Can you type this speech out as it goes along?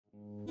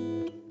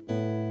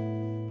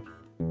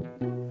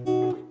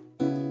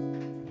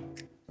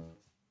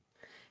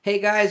Hey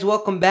guys,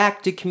 welcome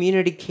back to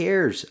Community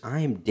Cares.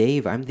 I'm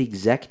Dave. I'm the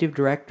Executive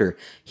Director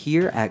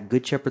here at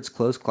Good Shepherd's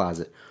Clothes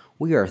Closet.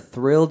 We are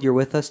thrilled you're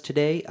with us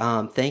today.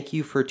 Thank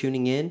you for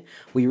tuning in.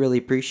 We really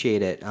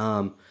appreciate it.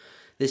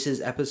 This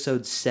is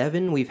episode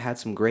 7. We've had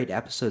some great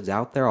episodes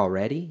out there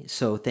already.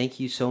 So thank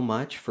you so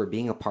much for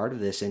being a part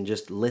of this and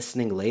just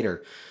listening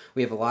later.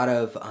 We have a lot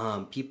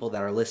of people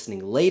that are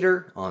listening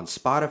later on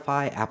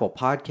Spotify, Apple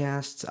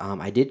Podcasts.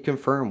 I did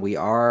confirm we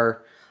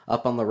are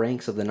up on the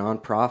ranks of the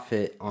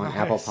nonprofit on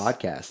Apple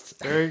Podcasts.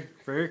 Very,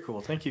 very cool.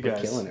 Thank you,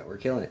 guys. We're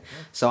killing it.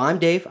 So I'm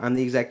Dave. I'm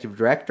the Executive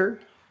Director.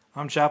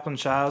 I'm Chaplain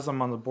Chaz.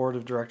 I'm on the Board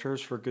of Directors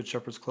for Good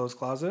Shepherd's Clothes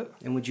Closet.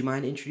 And would you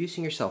mind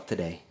introducing yourself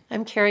today?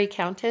 I'm Carrie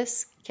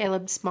Countess,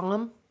 Caleb's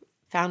mom,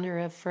 founder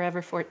of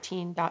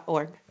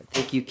Forever14.org.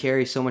 Thank you,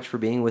 Carrie, so much for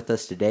being with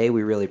us today.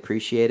 We really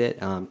appreciate it.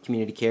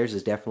 Community Cares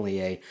is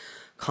definitely a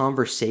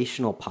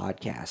conversational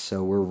podcast,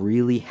 so we're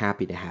really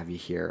happy to have you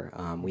here.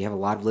 We have a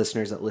lot of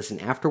listeners that listen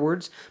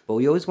afterwards, but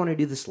we always want to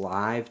do this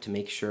live to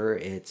make sure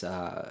it's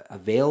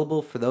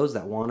available for those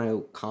that want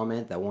to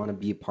comment, that want to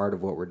be a part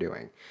of what we're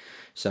doing.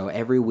 So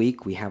every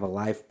week we have a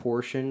live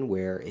portion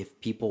where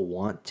if people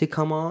want to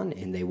come on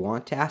and they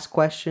want to ask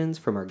questions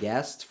from our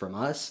guests, from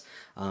us,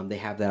 they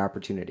have that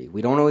opportunity.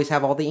 We don't always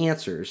have all the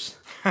answers.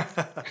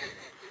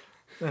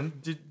 And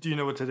do you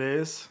know what today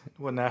is?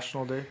 What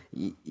national day?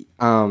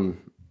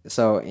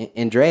 So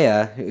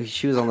Andrea,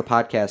 she was on the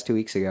podcast 2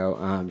 weeks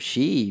ago.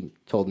 She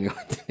told me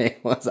what today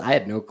was. I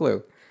had no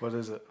clue. What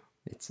is it?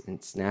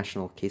 It's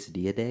National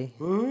Quesadilla Day.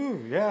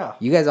 Ooh, yeah.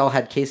 You guys all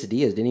had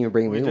quesadillas. Didn't even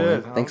bring me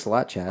one. Thanks a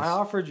lot, Chaz. I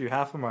offered you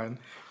half of mine.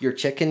 Your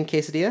chicken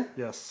quesadilla?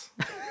 Yes.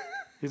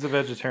 He's a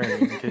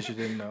vegetarian, in case you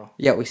didn't know.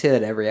 Yeah, we say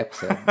that every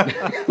episode.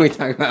 We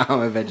talk about how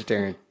I'm a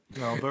vegetarian.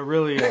 No, but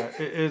really,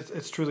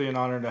 it's truly an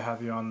honor to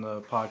have you on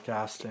the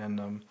podcast.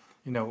 And,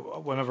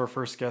 one of our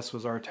first guests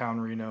was our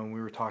town, Reno, and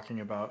we were talking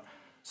about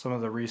some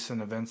of the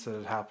recent events that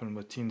had happened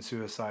with teen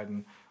suicide.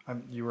 And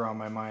you were on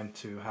my mind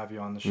to have you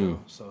on the show.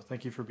 So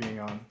thank you for being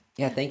on.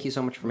 Yeah, thank you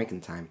so much for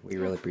making the time. We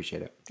really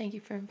appreciate it. Thank you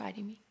for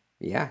inviting me.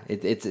 Yeah,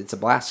 it's a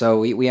blast. So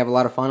we have a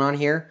lot of fun on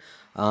here.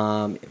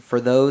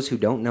 For those who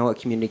don't know what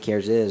Community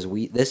Cares is,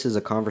 this is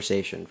a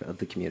conversation of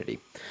the community.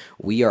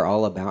 We are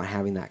all about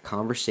having that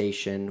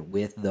conversation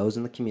with those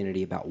in the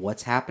community about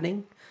what's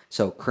happening.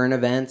 So current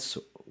events,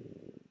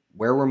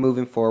 where we're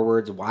moving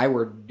forwards, why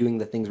we're doing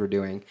the things we're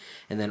doing,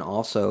 and then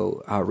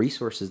also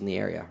resources in the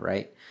area,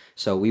 right?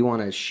 So we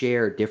want to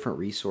share different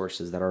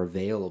resources that are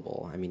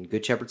available. I mean,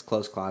 Good Shepherd's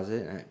Clothes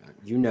Closet,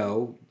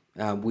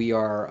 we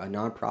are a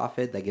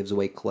nonprofit that gives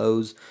away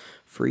clothes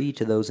free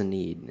to those in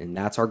need. And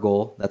that's our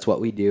goal. That's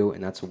what we do.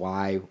 And that's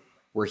why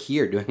we're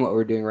here doing what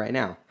we're doing right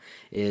now,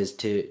 is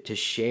to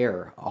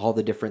share all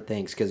the different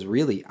things. Because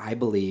really, I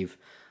believe,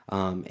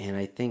 and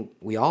I think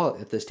we all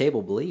at this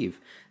table believe,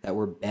 that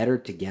we're better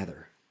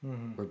together.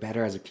 Mm-hmm. We're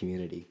better as a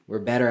community. We're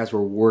better as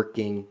we're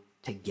working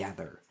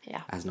together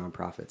as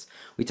nonprofits.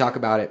 We talk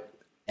about it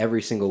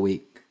every single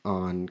week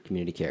on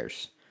Community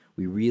Cares.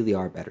 We really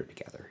are better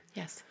together.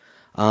 Yes.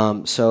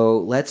 So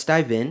let's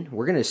dive in.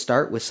 We're going to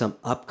start with some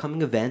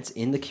upcoming events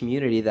in the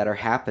community that are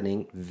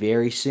happening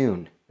very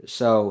soon.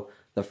 So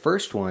the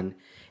first one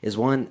is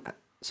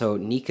so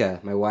Nika,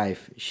 my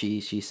wife,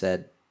 she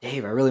said,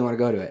 Dave, I really want to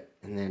go to it.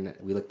 And then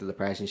we looked at the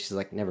price and she's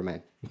like, never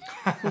mind.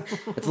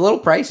 It's a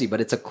little pricey,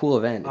 but it's a cool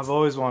event. I've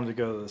always wanted to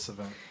go to this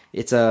event.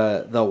 It's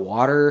the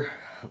Water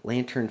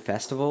Lantern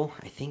Festival.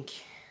 I think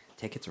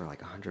tickets were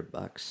like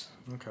 $100.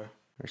 Okay.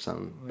 Or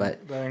something,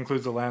 but that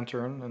includes a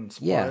lantern and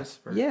supplies.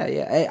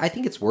 Yeah. I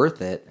think it's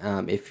worth it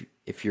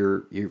if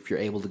you're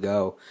able to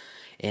go,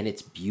 and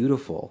it's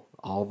beautiful.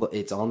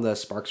 It's on the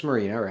Sparks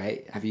Marina,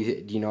 right? Do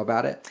you know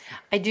about it?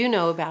 I do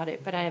know about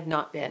it, but I have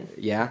not been.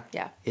 Yeah.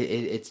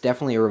 It's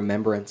definitely a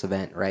remembrance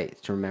event,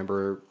 right? To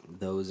remember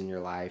those in your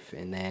life,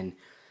 and then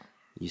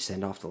you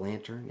send off the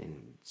lantern,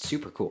 and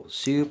super cool.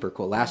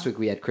 Last week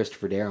we had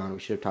Christopher Dare on. We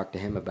should have talked to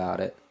him about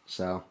it.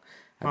 So.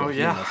 I bet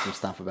he knows some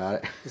stuff about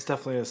it. It's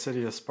definitely a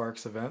City of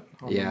Sparks event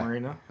on the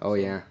marina. Oh,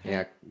 yeah.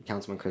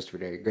 Councilman Christopher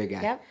Dare, great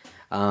guy. Yep.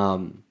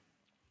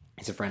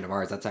 He's a friend of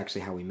ours. That's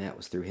actually how we met,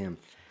 was through him.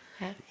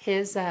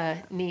 His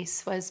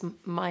niece was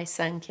my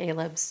son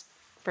Caleb's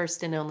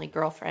first and only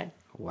girlfriend.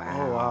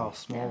 Wow. Oh, wow.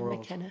 Small world.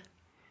 McKenna.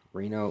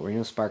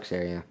 Reno Sparks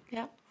area.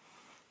 Yep.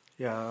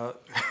 Yeah.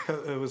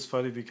 It was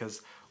funny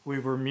because we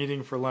were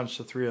meeting for lunch,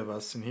 the three of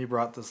us, and he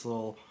brought this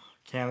little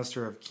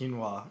canister of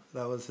quinoa.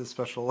 That was his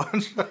special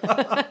lunch.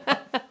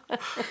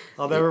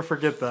 I'll never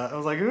forget that. I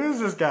was like, who is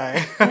this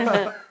guy?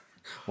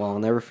 Well, I'll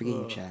never forget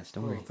you, Chaz.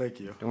 Don't worry. Thank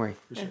you. Don't worry.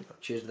 Appreciate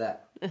that. Cheers to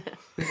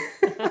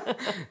that.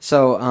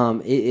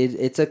 So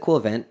it's a cool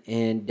event,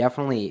 and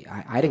definitely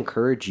I'd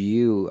encourage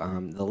you,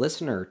 the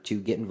listener, to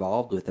get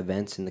involved with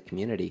events in the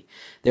community.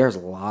 There's a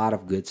lot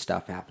of good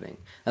stuff happening.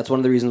 That's one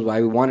of the reasons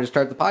why we wanted to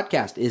start the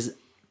podcast, is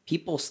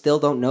people still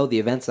don't know the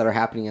events that are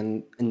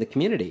happening in the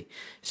community.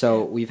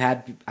 So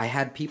I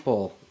had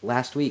people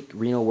last week.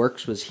 Reno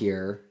Works was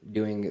here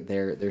doing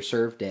their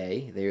serve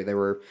day.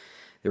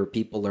 there were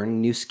people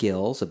learning new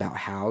skills about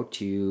how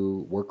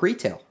to work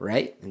retail,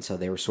 right? And so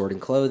they were sorting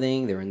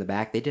clothing. They were in the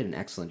back. They did an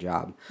excellent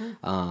job.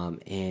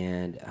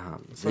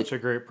 Such a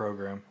great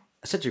program.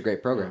 Such a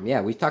great program.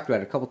 Yeah, we've talked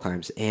about it a couple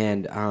times,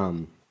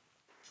 and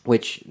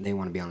which they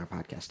want to be on our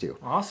podcast too.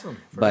 Awesome.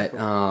 But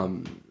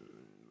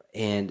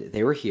and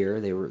they were here.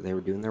 They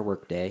were doing their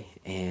work day,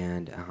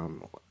 and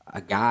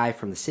a guy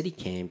from the city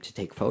came to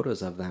take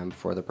photos of them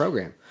for the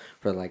program,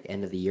 for like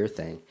end of the year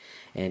thing.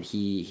 And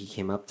he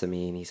came up to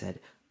me and he said,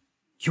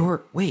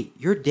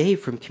 You're Dave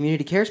from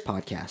Community Cares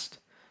podcast.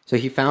 So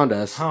he found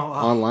us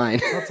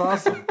online. That's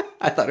awesome.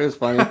 I thought it was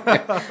funny.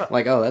 I'm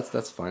like, oh,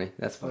 that's funny.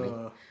 That's funny.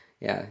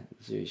 Yeah.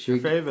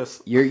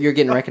 Famous. You're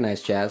getting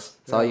recognized, Chaz.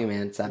 It's all you,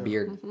 man. It's that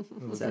beard.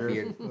 It's that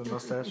beard. The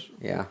mustache.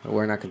 Yeah,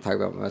 we're not going to talk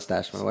about my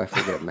mustache. My wife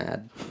will get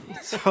mad.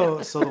 So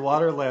the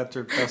Water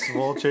Lantern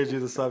Festival,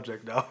 changing the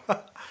subject now.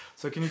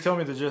 So can you tell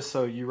me the gist?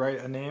 So you write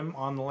a name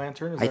on the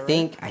lantern? Is that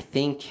right? I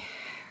think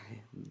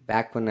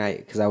back when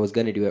because I was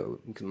going to do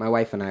it, 'cause my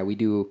wife and I, we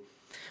do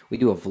a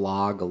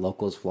vlog, a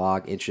locals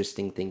vlog,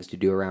 interesting things to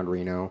do around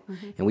Reno,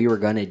 and we were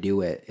going to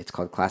do it. It's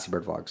called Classy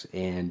Bird Vlogs,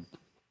 and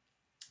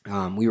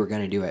we were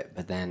going to do it,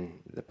 but then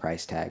the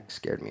price tag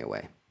scared me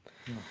away.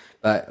 Yeah.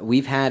 But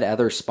we've had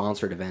other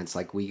sponsored events,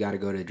 like we got to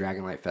go to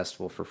Dragonlight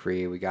Festival for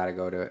free. We got to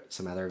go to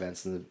some other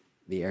events in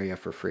the area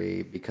for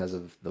free because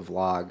of the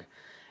vlog,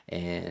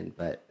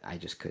 but I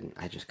just couldn't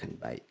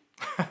bite.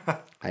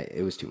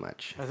 It was too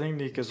much. I think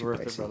Nika's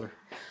worth it, brother.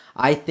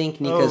 I think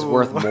Nika's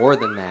worth more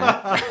than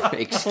that.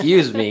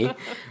 Excuse me.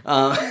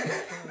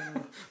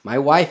 My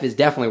wife is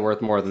definitely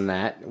worth more than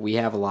that. We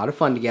have a lot of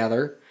fun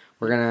together.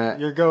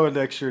 You're going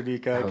next year,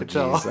 Nika. I can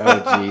tell. Oh,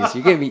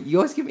 jeez. You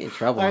always get me in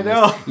trouble. I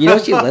know. You know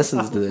she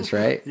listens to this,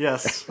 right?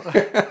 Yes.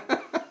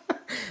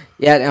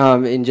 Yeah,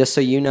 and just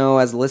so you know,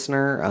 as a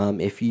listener,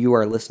 if you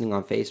are listening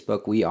on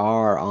Facebook, we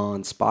are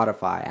on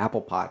Spotify,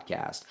 Apple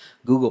Podcasts,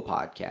 Google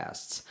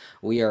Podcasts.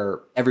 We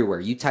are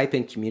everywhere. You type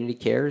in Community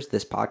Cares,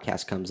 this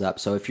podcast comes up.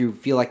 So if you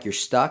feel like you're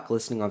stuck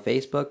listening on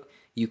Facebook,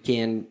 you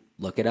can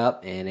look it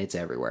up, and it's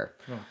everywhere.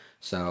 Yeah.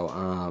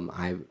 So,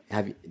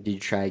 did you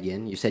try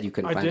again? You said you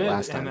couldn't find it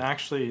last time. And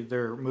actually,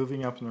 they're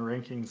moving up in the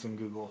rankings in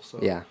Google. So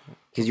yeah,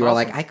 because you were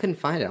like, I couldn't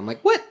find it. I'm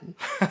like, what?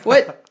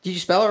 What? Did you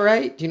spell it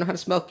right? Do you know how to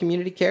spell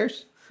Community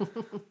Cares?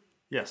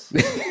 Yes.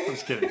 I'm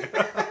just kidding.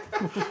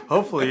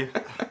 Hopefully.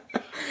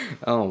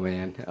 Oh,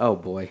 man. Oh,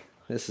 boy.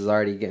 This is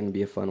already getting to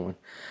be a fun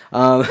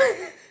one.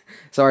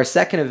 So our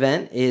second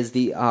event is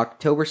the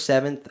October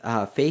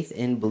 7th Faith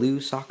in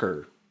Blue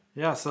Soccer.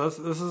 Yeah, so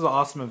this is an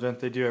awesome event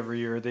they do every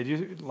year. They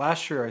do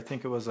last year, I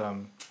think it was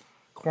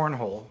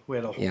cornhole. We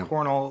had a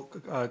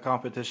cornhole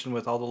competition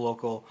with all the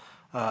local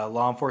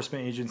law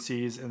enforcement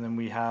agencies, and then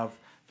we have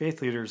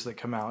faith leaders that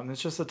come out, and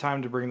it's just a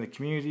time to bring the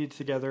community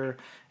together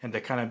and to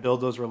kind of build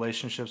those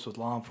relationships with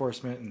law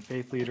enforcement and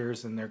faith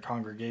leaders and their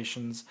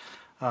congregations.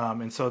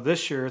 And so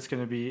this year it's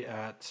going to be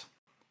at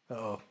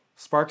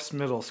Sparks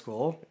Middle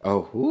School.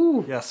 Oh,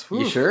 whoo. Yes.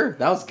 Woof. You sure?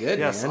 That was good,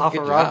 yes, man. Off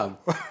good of job.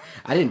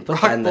 I didn't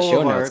put that in the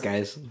show notes,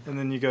 guys. And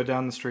then you go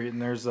down the street,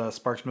 and there's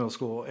Sparks Middle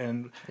School.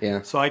 And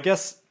so I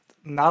guess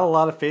not a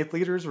lot of faith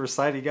leaders were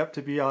signing up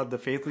to be on the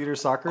faith leader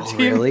soccer team.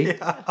 Really?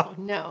 Yeah. Oh,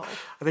 no.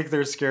 I think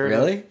they're scared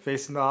of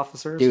facing the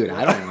officers. Dude,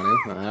 I don't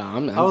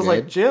want to. I was good.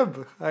 Like,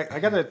 Jim, I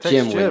got to text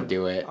Jim. Jim wouldn't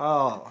do it.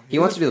 Oh. He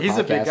wants to be the podcast. He's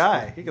a big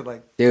guy. He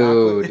could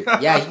Dude.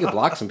 Yeah, he could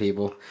block some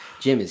people.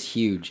 Jim is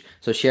huge.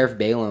 So Sheriff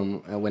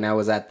Balaam, when I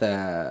was at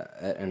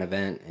an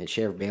event, and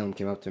Sheriff Balaam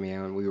came up to me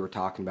and we were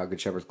talking about Good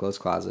Shepherd's Clothes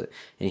Closet,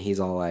 and he's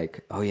all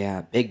like, oh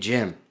yeah, Big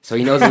Jim. So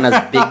he knows him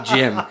as Big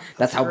Jim.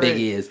 That's how big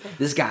he is.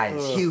 This guy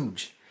is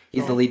huge.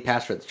 He's the lead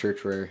pastor at the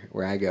church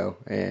where I go,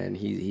 and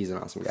he's an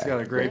awesome guy. He's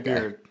got a great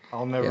beard.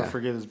 I'll never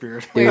forget his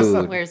beard.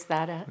 Dude. Where's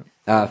that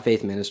at?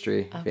 Faith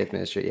Ministry. Okay. Faith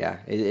Ministry, yeah.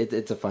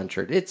 It's a fun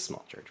church. It's a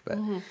small church,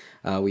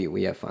 but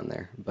we have fun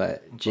there.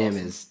 But Jim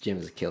is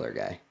a killer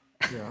guy.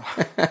 Yeah.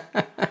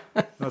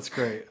 That's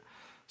great.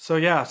 So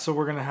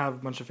we're going to have a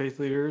bunch of faith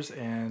leaders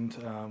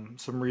and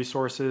some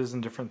resources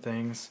and different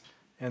things.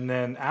 And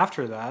then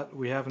after that,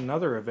 we have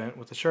another event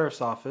with the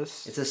sheriff's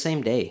office. It's the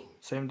same day.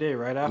 Same day,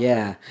 right after.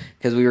 Yeah,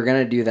 because we were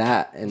gonna do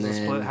that, and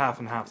then split half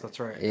and half. That's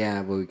right.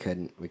 Yeah, but we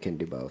couldn't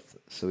do both,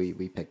 so we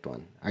picked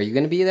one. Are you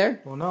gonna be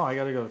there? Well, no, I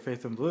got to go to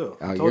Faith in Blue.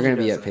 Oh, you're gonna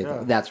be at Faith.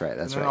 Yeah. That's right.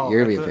 That's right.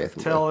 You're gonna be at Faith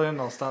in Blue. Tail end,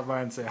 I'll stop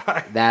by and say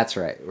hi. That's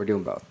right. We're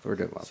doing both.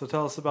 So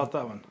tell us about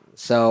that one.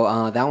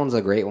 So that one's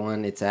a great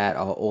one. It's at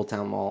Old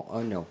Town Mall.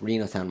 Oh no,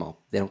 Reno Town Mall.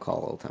 They don't call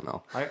it Old Town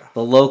Mall.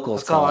 The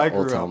locals call it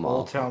Old Town Mall.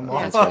 Old Town Mall.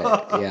 That's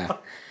right. Yeah.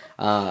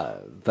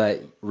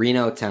 But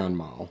Reno Town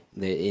Mall,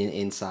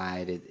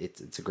 inside,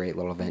 it's a great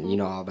little event. You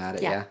know all about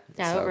it, yeah?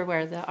 Yeah, over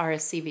where the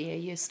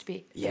RSCVA used to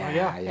be.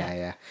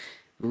 Yeah.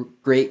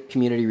 Great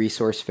community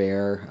resource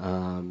fair,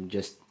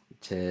 just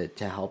to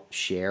help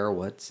share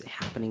what's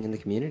happening in the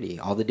community,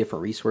 all the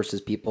different resources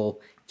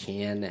people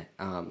can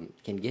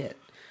get.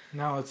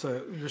 Now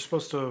you're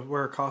supposed to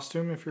wear a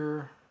costume if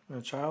you're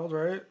a child,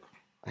 right?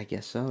 I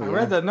guess so. I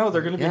read that. No,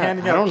 they're going to be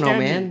handing out I don't know,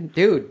 candy. Man.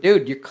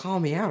 Dude, you're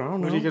calling me out. I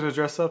don't know. What are you going to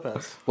dress up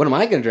as? What am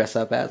I going to dress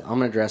up as? I'm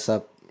going to dress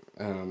up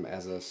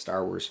as a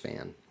Star Wars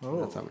fan. Oh.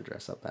 That's what I'm gonna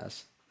dress up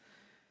as.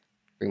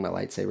 Bring my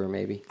lightsaber,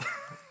 maybe.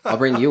 I'll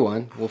bring you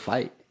one. We'll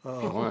fight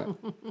if you want.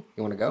 You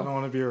want to I don't go?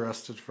 want to be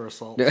arrested for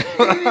assault.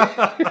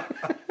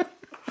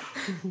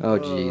 Oh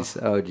jeez.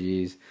 Oh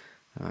jeez.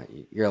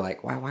 You're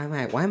like, why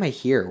am I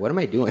here? What am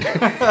I doing?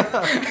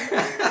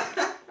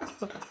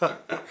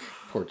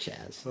 Poor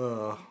Chaz.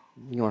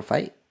 You want to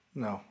fight?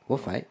 No. We'll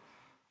fight.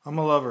 I'm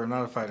a lover,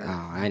 not a fighter. Oh,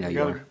 I know We you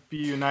gotta are. be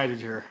united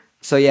here.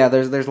 So yeah,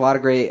 there's a lot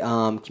of great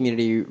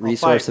community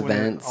resource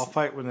events. I'll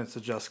fight when it's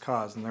a just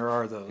cause, and there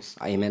are those.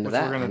 Amen to which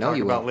that. We're I going to know talk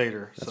you about will.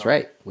 later. That's so.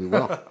 right. We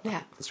will.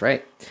 Yeah. That's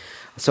right.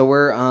 So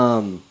we're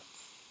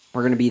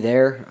going to be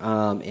there,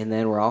 and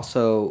then we're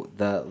also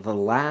the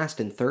last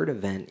and third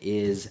event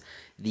is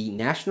the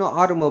National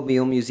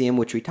Automobile Museum,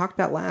 which we talked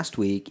about last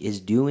week, is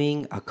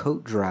doing a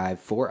coat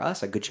drive for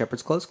us at Good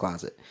Shepherd's Clothes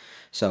Closet.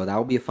 So that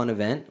will be a fun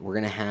event. We're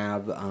going to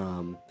have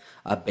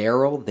a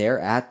barrel there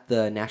at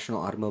the National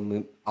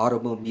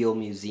Automobile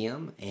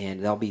Museum,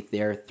 and they'll be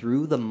there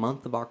through the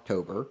month of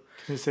October.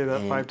 Can you say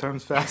that 5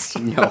 times fast?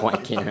 No, I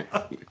can't.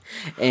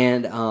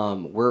 And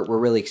we're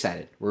really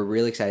excited. We're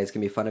really excited. It's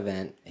gonna be a fun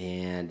event,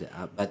 and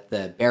but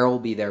the barrel will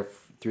be there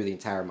through the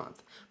entire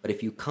month. But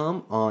if you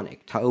come on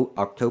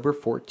October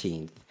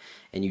 14th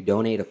and you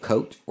donate a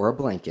coat or a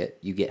blanket,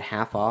 you get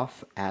half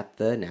off at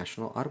the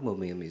National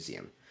Automobile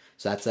Museum.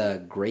 So that's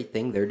a great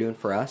thing they're doing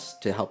for us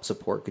to help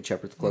support Good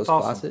Shepherd's Clothes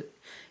awesome. Closet.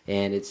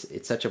 And it's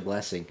such a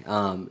blessing.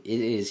 It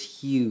is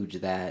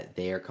huge that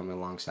they are coming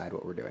alongside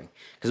what we're doing,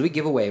 because we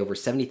give away over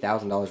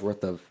 $70,000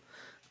 worth of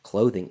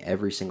clothing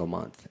every single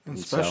month. And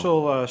so-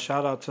 special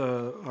shout out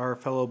to our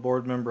fellow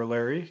board member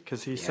Larry,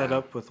 because he set Yeah.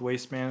 up with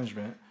Waste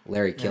Management.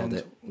 Larry killed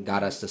And it.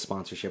 Got us the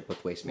sponsorship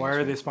with Waste Why are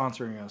Management. they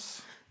sponsoring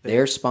us?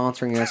 They're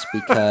sponsoring us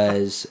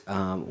because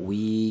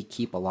we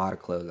keep a lot of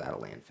clothes out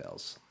of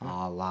landfills.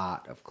 A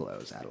lot of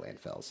clothes out of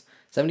landfills.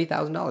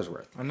 $70,000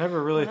 worth. I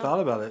never really thought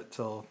about it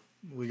till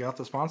we got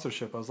the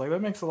sponsorship. I was like,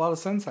 that makes a lot of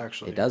sense,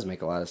 actually. It does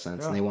make a lot of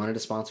sense. Yeah. And they wanted to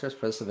sponsor us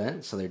for this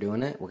event, so they're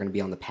doing it. We're going to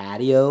be on the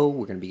patio.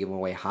 We're going to be giving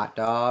away hot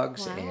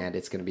dogs, Wow. and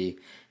it's going to be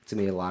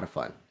a lot of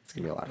fun. It's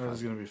going to be a lot of That fun.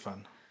 is going to be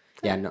fun.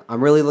 Yeah, no,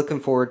 I'm really looking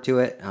forward to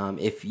it.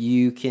 If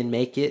you can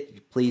make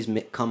it, please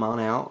come on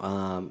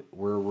out.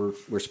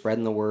 We're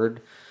spreading the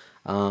word,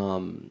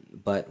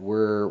 but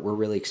we're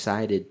really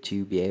excited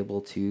to be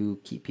able to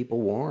keep people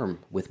warm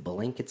with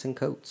blankets and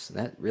coats.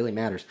 That really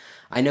matters.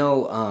 I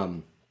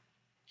know.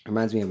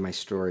 Reminds me of my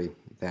story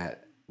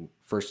that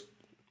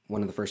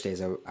one of the first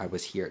days I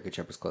was here at Good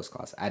Shepherd's Clothes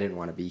Closet. I didn't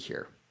want to be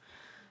here.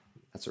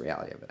 That's the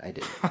reality of it. I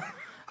didn't.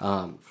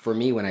 For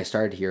me, when I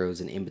started here, it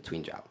was an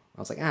in-between job. I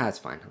was like, it's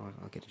fine.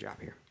 I'll get a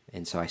job here.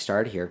 And so I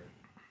started here.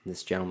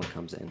 This gentleman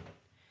comes in.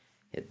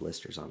 He had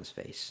blisters on his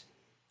face.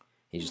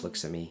 He just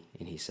looks at me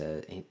and he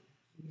said, you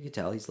can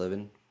tell he's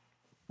living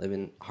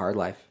a hard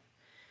life.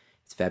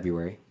 It's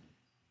February.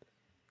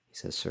 He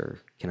says, "Sir,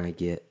 can I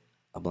get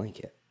a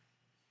blanket?"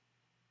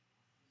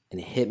 And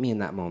it hit me in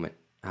that moment.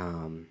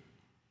 I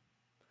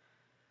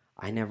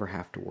never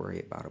have to worry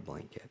about a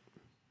blanket.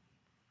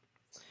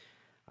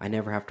 I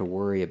never have to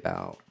worry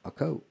about a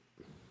coat.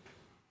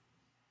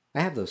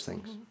 I have those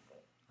things.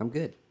 I'm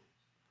good.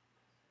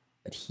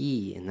 But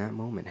he, in that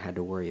moment, had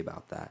to worry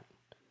about that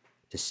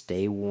to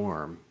stay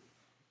warm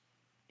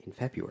in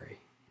February.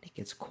 It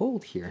gets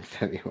cold here in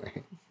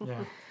February.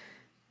 Yeah.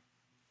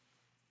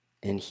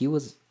 And he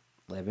was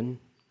living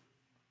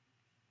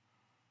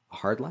a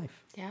hard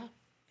life. Yeah.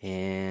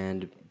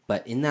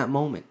 But in that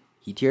moment,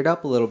 he teared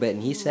up a little bit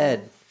and he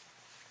said,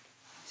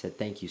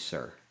 "Thank you,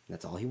 sir." And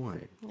that's all he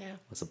wanted. Yeah.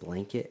 Was a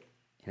blanket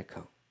and a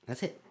coat.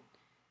 That's it.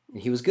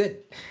 And he was good.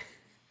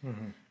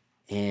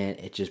 And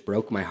it just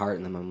broke my heart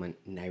in the moment,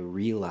 and I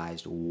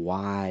realized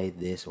why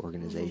this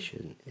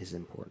organization is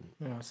important.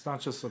 Yeah, it's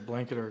not just a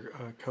blanket or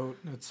a coat.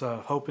 It's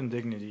hope and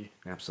dignity,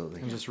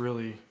 Absolutely. and just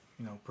really,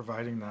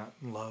 providing that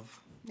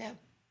love. Yeah.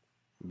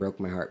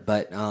 Broke my heart.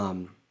 But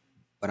I'm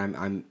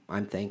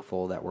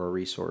thankful that we're a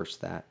resource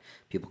that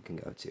people can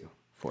go to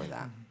for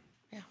that.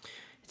 Yeah.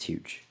 It's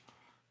huge.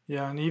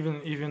 Yeah, and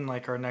even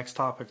like our next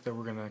topic that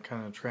we're gonna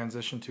kind of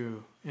transition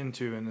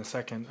into in a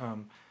second.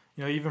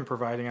 Even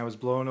providing, I was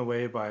blown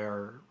away by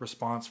our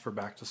response for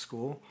back to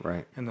school,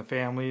 Right. and the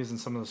families and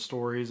some of the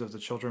stories of the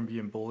children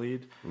being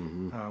bullied,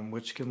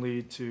 which can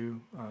lead to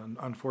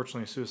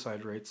unfortunately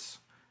suicide rates.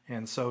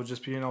 And so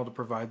just being able to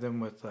provide them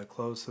with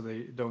clothes so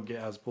they don't get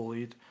as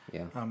bullied.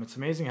 Yeah. It's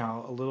amazing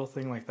how a little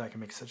thing like that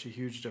can make such a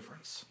huge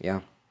difference.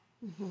 Yeah.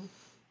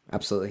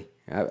 Absolutely.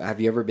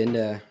 Have you ever been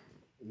to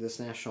this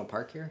national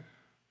park here?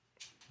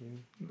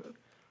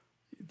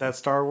 That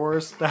Star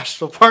Wars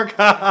National Park.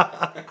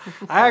 I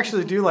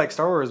actually do like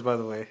Star Wars, by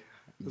the way.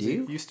 Do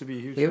you? It used to be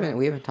a huge.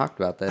 We haven't talked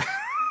about this.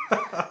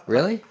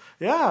 Really?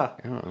 Yeah.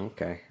 Oh,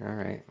 okay. All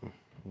right.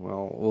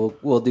 Well,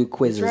 we'll do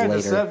quizzes Trying to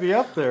later. set me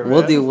up there.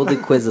 We'll man.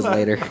 do quizzes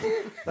later.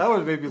 That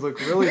would make me look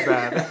really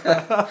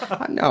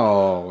bad.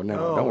 No, Oh,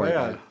 don't worry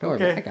about man. it. Don't worry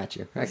about it. Okay. I got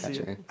you. I got see you.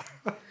 it. Man.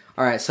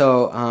 All right,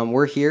 so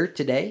we're here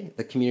today.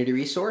 The community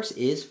resource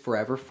is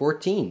Forever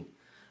 14.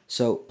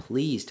 So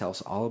please tell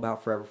us all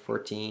about Forever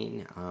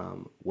 14,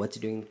 what to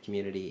do in the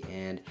community,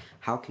 and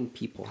how can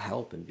people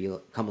help and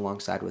come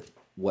alongside with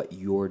what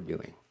you're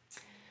doing.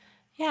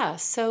 Yeah,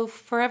 so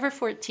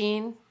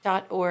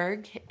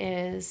forever14.org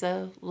is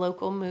a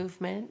local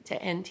movement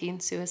to end teen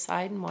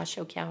suicide in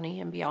Washoe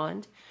County and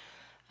beyond.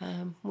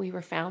 We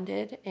were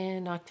founded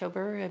in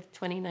October of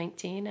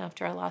 2019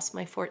 after I lost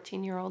my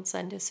 14-year-old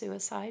son to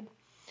suicide.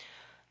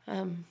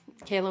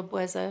 Caleb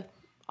was a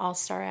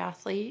all-star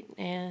athlete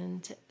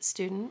and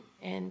student,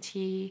 and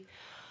he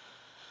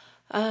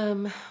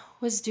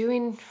was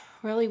doing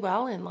really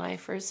well in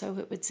life, or so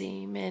it would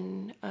seem.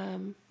 And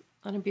on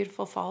a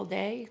beautiful fall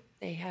day,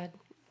 they had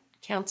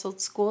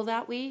canceled school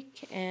that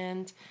week,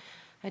 and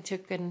I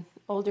took an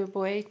older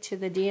boy to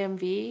the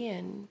DMV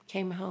and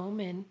came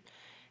home,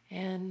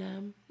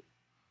 and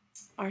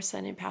our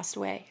son had passed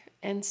away.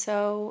 And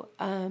so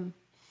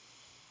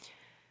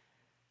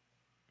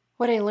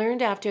what I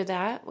learned after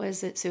that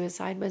was that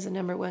suicide was the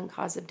number one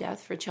cause of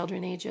death for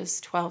children ages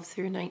 12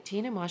 through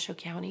 19 in Washoe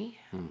County.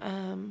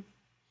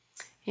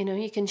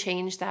 You can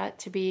change that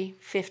to be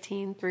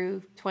 15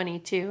 through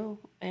 22,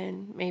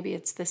 and maybe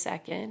it's the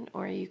second,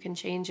 or you can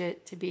change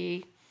it to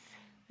be,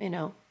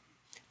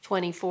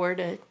 24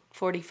 to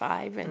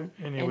 45, and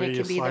it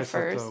could be the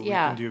first. We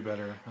can do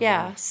better.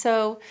 Yeah.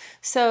 So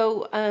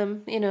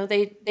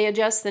they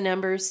adjust the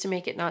numbers to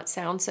make it not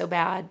sound so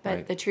bad, but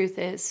Right. The truth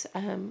is,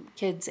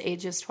 kids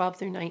ages 12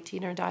 through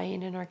 19 are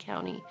dying in our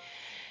county.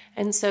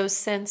 And so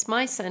since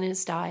my son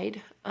has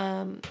died,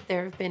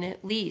 there have been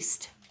at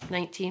least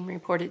 19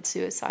 reported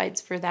suicides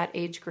for that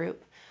age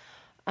group.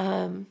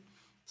 And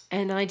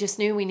I just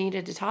knew we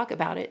needed to talk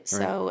about it. Right.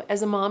 So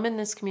as a mom in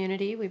this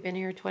community, we've been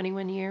here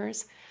 21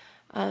 years.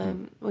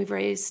 We've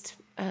raised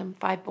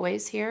 5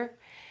 boys here.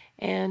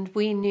 And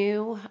we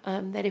knew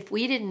that if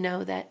we didn't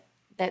know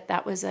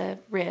that was a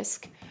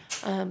risk,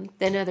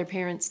 then other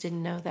parents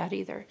didn't know that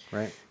either.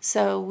 Right.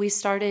 So we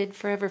started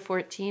Forever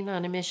 14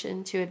 on a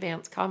mission to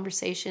advance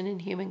conversation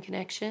and human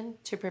connection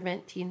to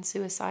prevent teen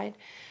suicide.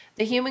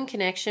 The human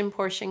connection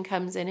portion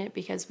comes in it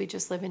because we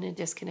just live in a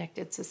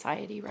disconnected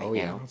society right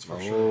now. That's for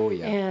sure. sure. Oh,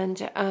 yeah.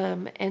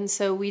 And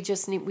so we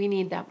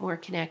need that more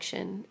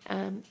connection.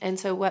 And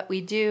so what we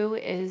do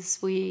is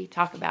we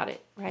talk about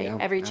it, right? Yeah,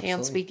 Every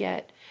chance absolutely. we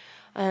get.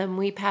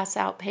 We pass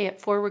out pay it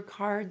forward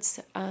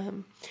cards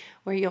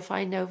where you'll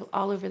find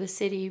all over the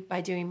city by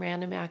doing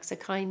random acts of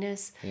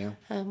kindness. Yeah.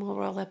 We'll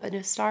roll up in a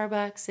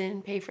Starbucks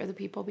and pay for the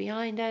people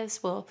behind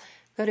us. We'll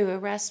go to a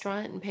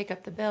restaurant and pick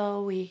up the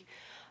bill. We'll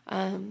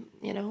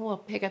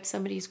pick up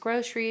somebody's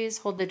groceries,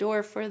 hold the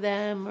door for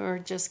them, or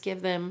just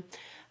give them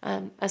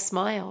a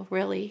smile,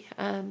 really.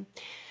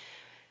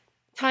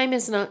 Time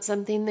is not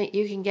something that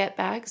you can get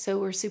back, so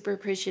we're super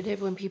appreciative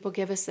when people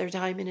give us their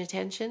time and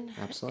attention.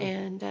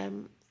 Absolutely.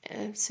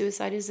 And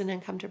suicide is an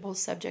uncomfortable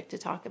subject to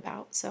talk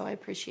about, so I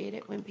appreciate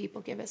it when people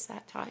give us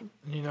that time.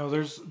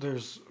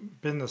 There's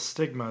been the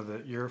stigma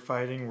that you're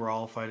fighting, we're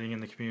all fighting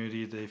in the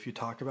community, that if you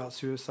talk about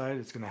suicide,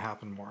 it's going to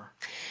happen more,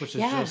 which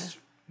is just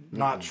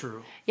not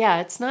true.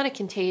 Yeah, it's not a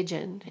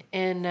contagion.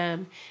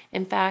 And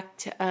in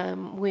fact,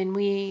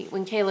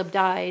 when Caleb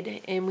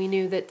died and we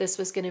knew that this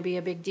was going to be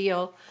a big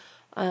deal,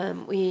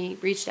 we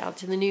reached out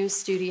to the news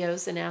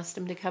studios and asked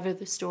them to cover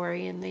the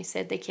story, and they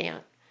said they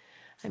can't.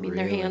 I mean,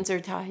 their Really? hands are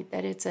tied.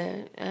 That it's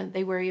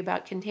they worry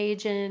about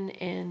contagion,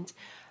 and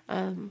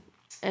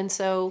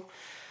so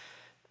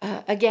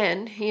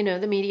again,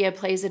 the media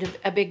plays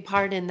a big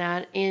part in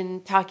that,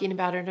 in talking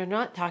about it or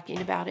not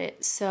talking about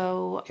it.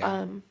 So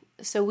Yeah.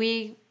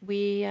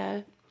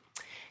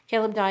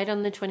 Caleb died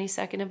on the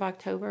 22nd of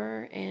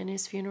October, and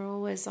his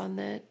funeral was on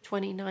the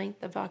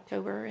 29th of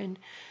October, and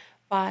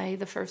by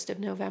the 1st of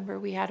November,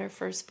 we had our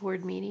first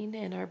board meeting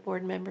and our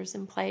board members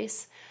in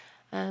place.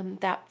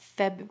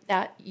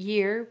 That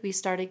year, we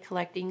started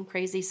collecting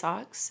crazy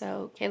socks.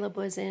 So Caleb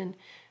was in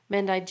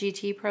Mendive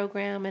GT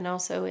program and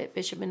also at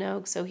Bishop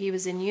Minogue. So he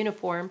was in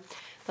uniform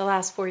the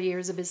last 4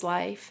 years of his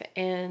life.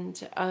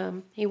 And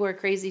he wore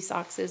crazy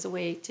socks as a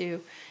way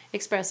to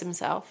express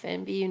himself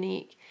and be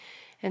unique.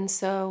 And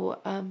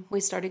so we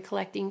started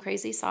collecting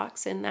crazy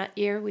socks. And that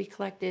year, we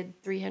collected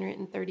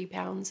 330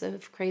 pounds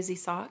of crazy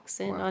socks.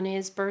 And Wow. on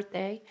his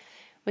birthday,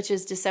 which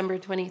is December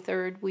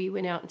 23rd, we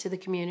went out into the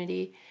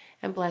community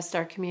and blessed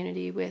our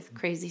community with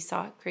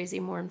crazy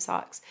warm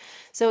socks.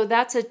 So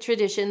that's a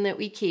tradition that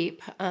we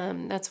keep.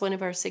 That's one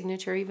of our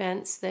signature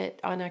events, that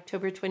on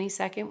October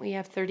 22nd, we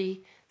have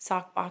 30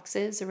 sock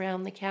boxes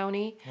around the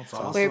county. That's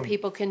awesome. Where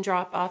people can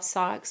drop off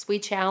socks. We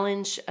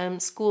challenge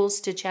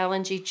schools to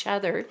challenge each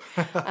other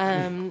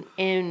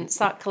in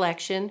sock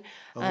collection.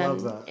 I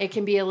love that. It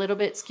can be a little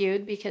bit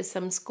skewed because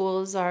some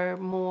schools are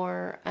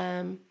more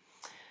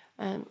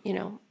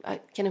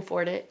can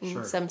afford it, and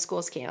Sure. some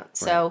schools can't.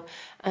 So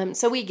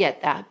we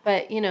get that.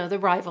 But the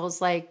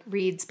rivals like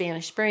Reed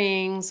Spanish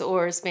Springs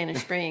or Spanish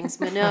Springs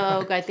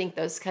Minogue, I think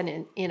those kind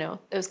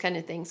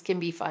of things can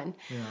be fun.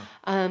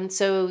 Yeah.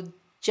 So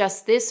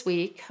just this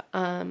week,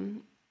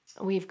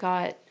 we've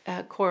got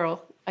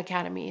Coral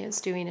Academy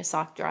is doing a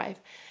sock drive.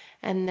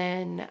 and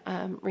then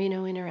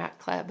Reno Interact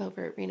Club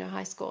over at Reno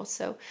High School.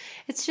 So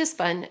it's just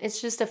fun. It's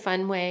just a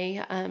fun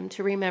way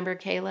to remember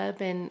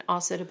Caleb and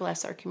also to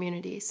bless our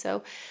community.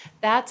 So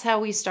that's how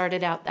we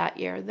started out that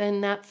year.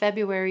 Then that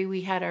February,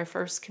 we had our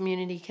first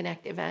Community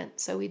Connect event.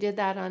 So we did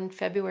that on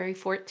February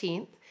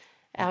 14th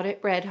out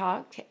at Red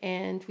Hawk,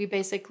 and we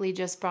basically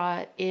just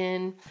brought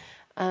in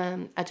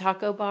a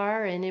taco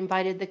bar and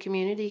invited the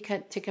community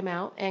to come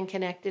out and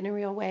connect in a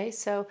real way.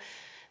 So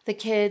the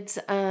kids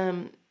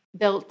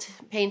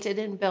painted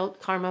and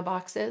built karma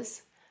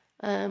boxes.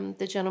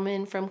 The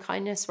gentleman from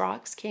Kindness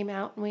Rocks came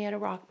out and we had a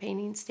rock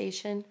painting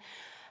station.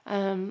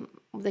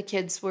 The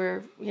kids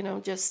were,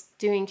 just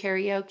doing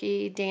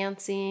karaoke,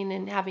 dancing,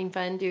 and having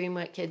fun doing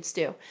what kids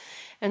do.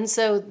 And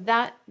so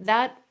that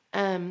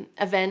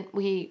event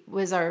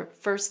was our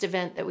first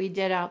event that we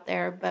did out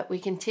there, but we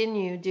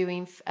continue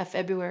doing a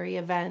February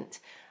event,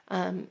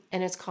 and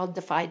it's called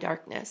Defy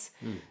Darkness.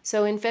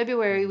 So in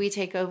February, we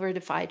take over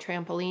Defy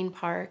Trampoline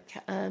Park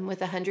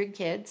with 100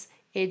 kids,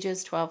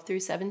 ages 12 through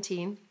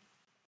 17.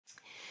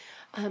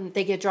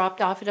 They get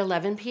dropped off at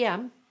 11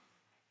 p.m.,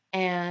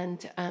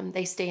 and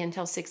they stay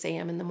until 6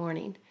 a.m. in the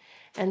morning.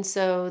 And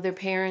so their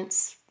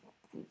parents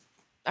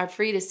are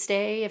free to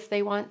stay if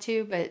they want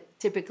to, but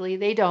typically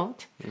they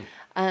don't.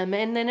 And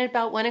then at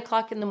about 1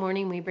 o'clock in the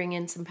morning, we bring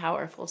in some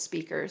powerful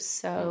speakers.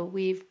 So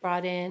we've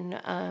brought in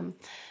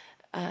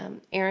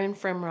Erin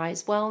from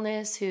Rise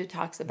Wellness, who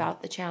talks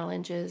about the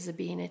challenges of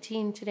being a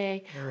teen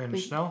today. Erin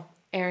Snell?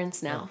 Erin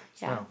Snell,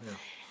 yeah. Snell, yeah.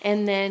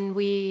 And then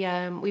we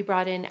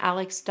brought in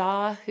Alex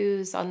Daw,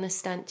 who's on the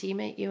stunt team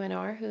at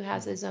UNR, who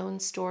has his own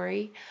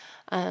story.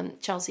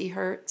 Chelsea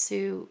Hertz,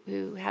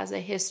 who has a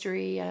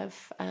history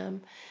of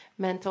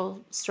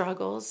mental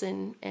struggles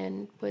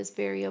and was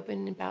very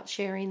open about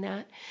sharing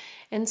that.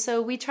 And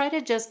so we try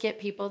to just get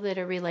people that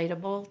are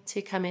relatable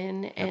to come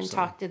in and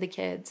talk to the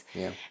kids.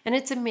 Yeah. And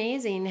it's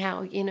amazing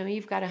how,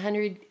 you've got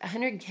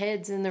 100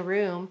 kids in the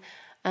room.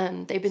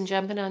 They've been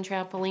jumping on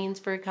trampolines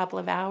for a couple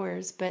of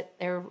hours, but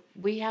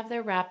we have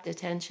their rapt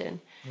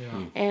attention.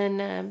 Yeah.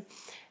 And,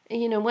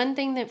 one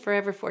thing that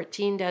Forever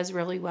 14 does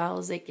really well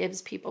is it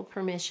gives people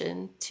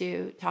permission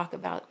to talk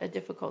about a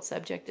difficult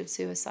subject of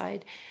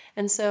suicide.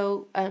 And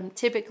so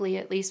typically,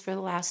 at least for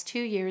the last 2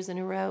 years in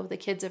a row, the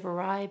kids have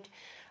arrived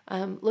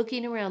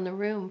looking around the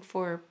room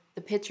for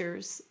the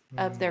pictures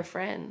of their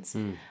friends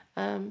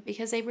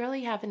because they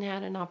really haven't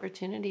had an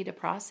opportunity to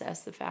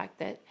process the fact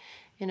that,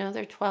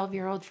 their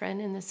 12-year-old friend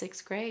in the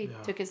 6th grade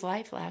took his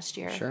life last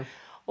year. Sure.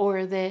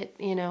 Or that,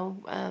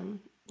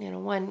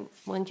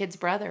 one kid's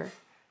brother,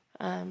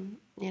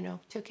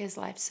 took his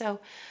life.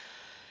 So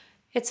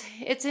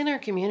it's in our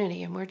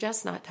community, and we're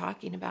just not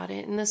talking about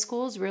it. And the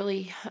schools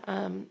really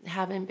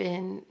haven't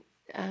been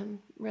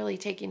really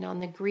taking on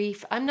the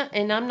grief. I'm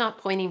not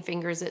pointing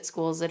fingers at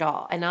schools at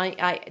all. And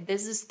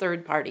this is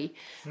third party.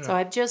 Yeah. So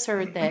I've just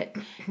heard that,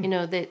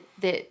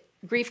 that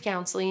grief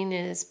counseling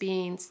is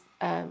being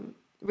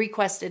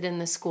requested in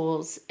the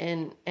schools,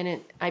 and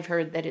I've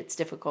heard that it's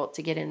difficult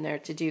to get in there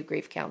to do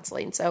grief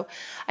counseling. So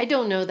I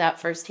don't know that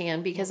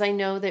firsthand, because I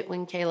know that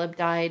when Caleb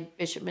died,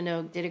 Bishop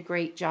Minogue did a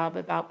great job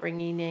about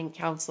bringing in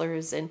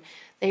counselors, and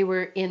they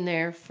were in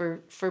there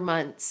for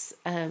months,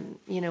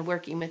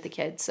 working with the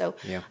kids. So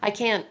yeah. I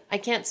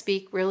can't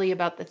speak really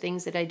about the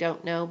things that I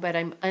don't know, but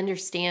I'm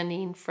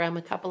understanding from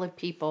a couple of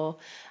people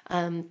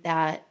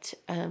that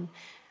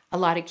a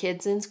lot of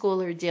kids in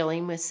school are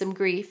dealing with some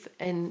grief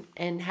and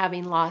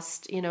having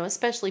lost,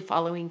 especially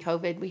following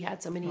COVID, we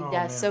had so many deaths.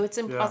 Man. So it's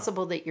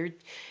impossible that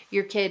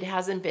your kid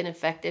hasn't been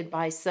affected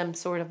by some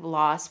sort of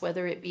loss,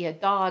 whether it be a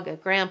dog, a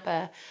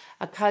grandpa,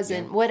 a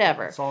cousin,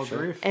 whatever. It's all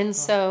grief. And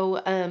so,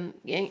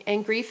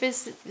 and grief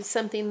is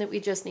something that we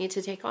just need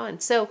to take on.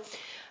 So,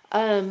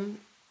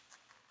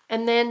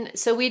 and then,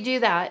 so we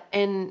do that,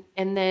 and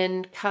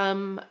then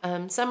come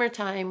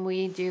summertime,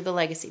 we do the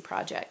Legacy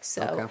Project.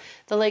 So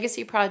the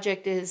Legacy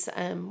Project is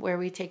where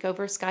we take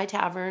over Sky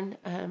Tavern,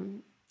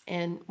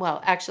 and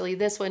actually,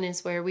 this one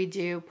is where we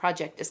do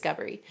Project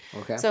Discovery.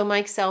 Okay. So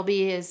Mike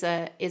Selby is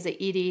a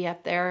ED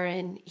up there,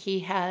 and he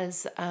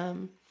has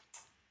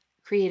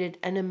created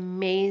an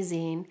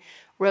amazing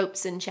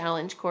ropes and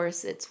challenge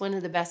course. It's one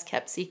of the best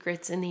kept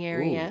secrets in the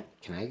area.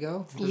 Ooh, can I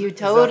go? You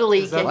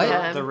totally can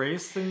come. The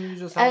race thing you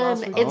just had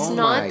last week? It's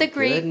not the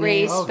great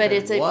race, but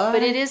it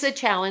is a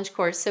challenge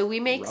course. So we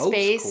make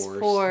space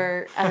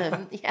for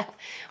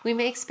we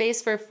make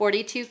space for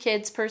 42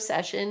 kids per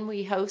session.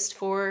 We host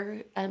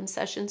 4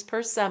 sessions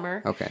per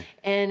summer. Okay.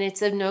 And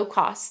it's of no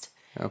cost.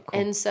 Oh, cool.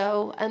 And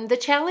so the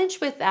challenge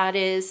with that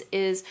is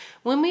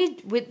when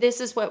this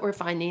is what we're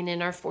finding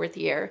in our 4th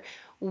year.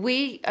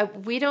 We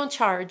don't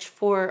charge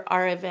for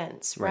our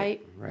events,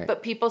 right? Right.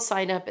 But people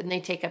sign up and they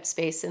take up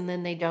space, and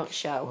then they don't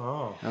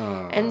show.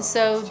 Oh. And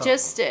so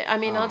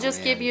I'll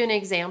just give you an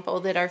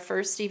example that our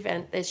first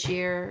event this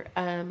year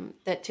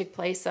that took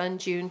place on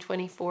June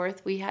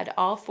 24th, we had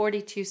all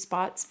 42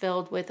 spots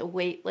filled with a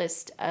wait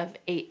list of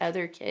 8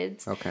 other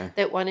kids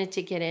that wanted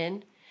to get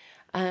in.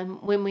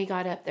 When we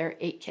got up there,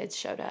 8 kids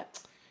showed up.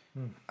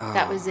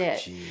 That was it.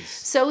 Jeez.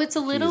 So it's a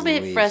little Jeez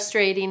bit Louise.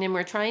 frustrating, and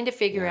we're trying to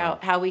figure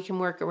out how we can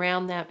work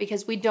around that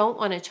because we don't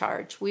want to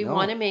charge. We No.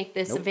 want to make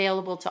this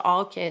available to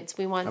all kids.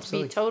 We want it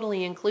to be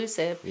totally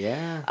inclusive.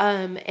 Yeah.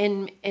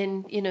 And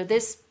you know,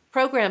 this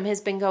program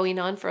has been going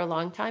on for a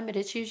long time, but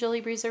it's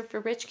usually reserved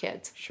for rich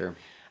kids. Sure.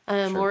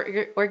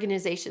 Or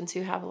organizations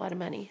who have a lot of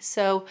money.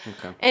 So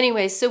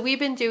anyway, so we've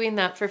been doing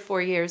that for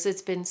 4 years.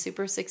 It's been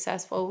super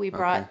successful. We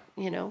brought,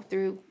 you know,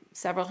 through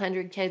several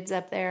hundred kids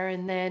up there.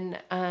 And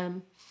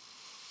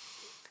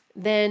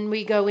then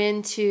we go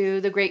into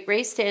the Great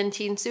Race to End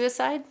Teen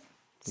Suicide.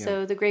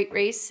 So the Great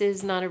Race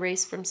is not a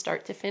race from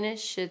start to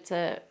finish. It's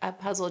a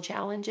puzzle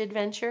challenge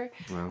adventure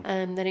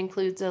that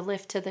includes a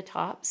lift to the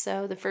top.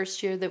 So the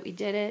first year that we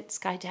did it,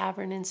 Sky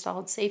Tavern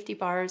installed safety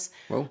bars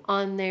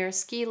on their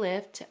ski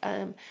lift,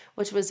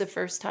 which was the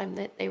first time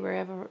that they were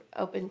ever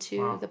open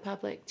to the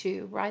public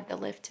to ride the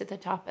lift to the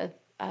top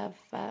of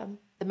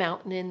the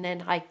mountain and then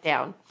hike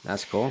down.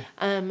 That's cool.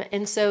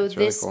 And so really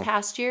this cool.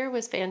 past year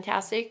was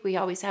fantastic. We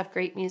always have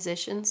great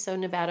musicians. So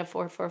Nevada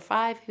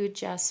 445, who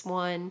just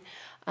won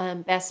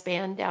Best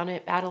Band down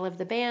at Battle of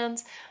the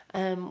Bands.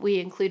 We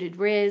included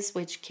Riz,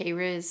 which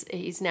K-Riz,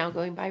 he's now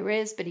going by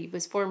Riz, but he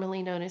was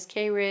formerly known as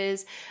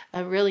K-Riz,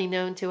 really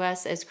known to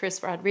us as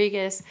Chris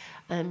Rodriguez.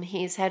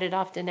 He's headed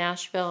off to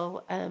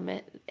Nashville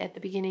at the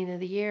beginning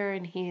of the year,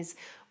 and he's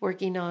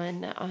working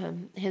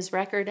on his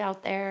record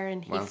out there,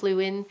 and he flew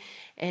in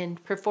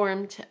and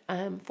performed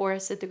for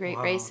us at the Great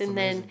Race. And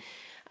amazing.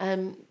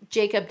 then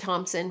Jacob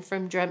Thompson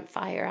from Dreamt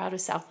Fire out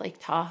of South Lake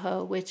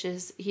Tahoe,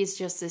 he's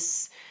just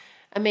this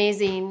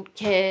amazing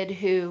kid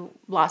who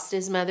lost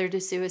his mother to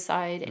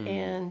suicide,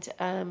 and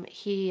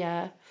he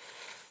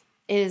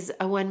is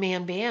a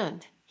one-man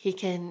band. He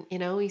can, you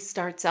know, he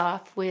starts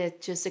off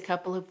with just a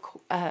couple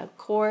of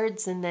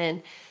chords and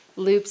then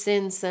loops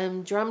in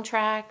some drum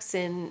tracks,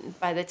 and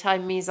by the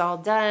time he's all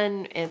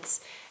done,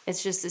 it's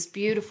just this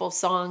beautiful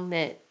song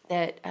that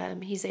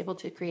he's able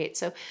to create.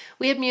 So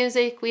we have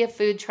music, we have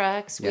food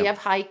trucks, we have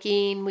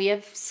hiking, we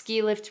have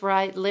ski lift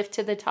ride, lift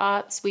to the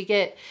tops. We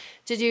get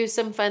to do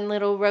some fun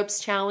little ropes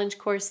challenge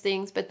course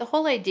things. But the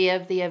whole idea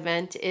of the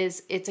event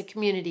is it's a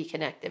community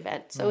connect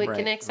event. So it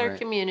connects our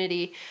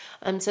community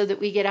so that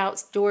we get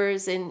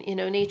outdoors and, you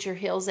know, nature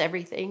heals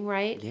everything,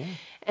 right? Yeah.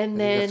 And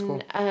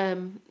then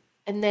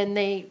and then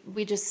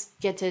we just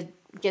get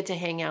to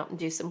hang out and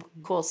do some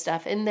cool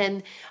stuff. And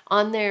then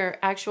on their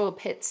actual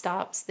pit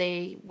stops,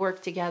 they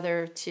work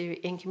together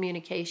in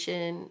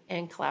communication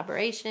and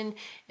collaboration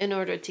in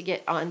order to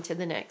get on to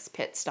the next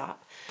pit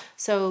stop.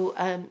 So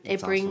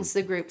it brings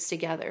the groups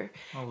together.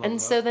 And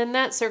so then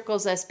that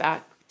circles us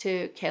back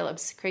to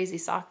Caleb's Crazy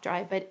Sock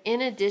Drive. But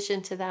in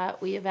addition to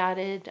that, we have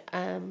added,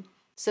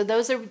 so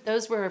those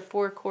were our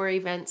 4 core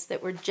events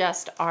that were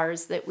just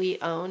ours that we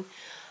own.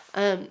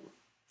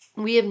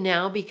 We have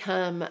now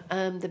become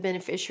the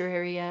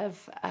beneficiary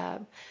of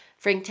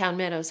Franktown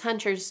Meadows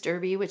Hunters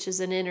Derby, which is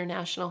an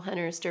international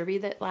hunters derby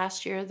that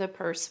last year the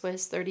purse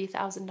was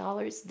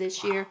 $30,000.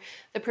 This year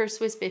the purse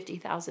was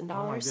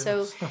 $50,000.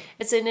 So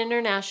it's an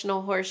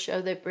international horse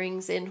show that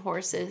brings in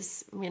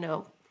horses, you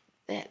know,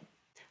 that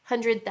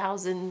hundred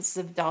thousands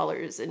of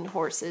dollars in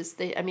horses.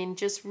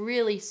 Just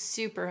really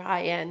super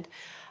high end.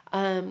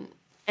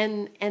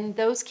 And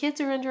those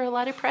kids are under a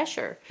lot of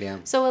pressure. Yeah.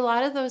 So a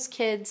lot of those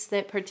kids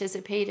that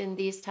participate in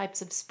these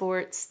types of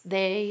sports,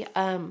 they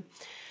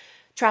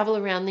travel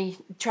around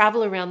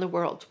the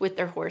world with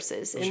their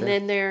horses, and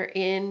then they're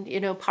in,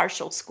 you know,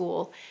 partial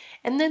school,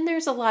 and then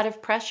there's a lot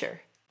of pressure,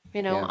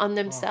 you know, on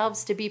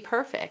themselves to be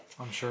perfect.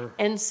 I'm sure.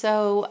 And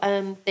so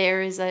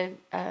there is a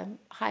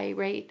high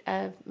rate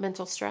of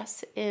mental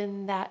stress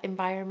in that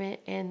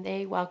environment, and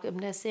they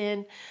welcomed us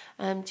in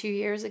 2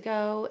 years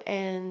ago,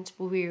 and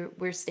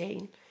we're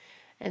staying.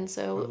 And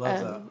so,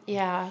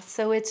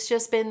 so it's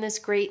just been this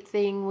great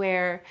thing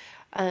where,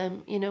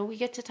 you know, we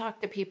get to talk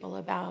to people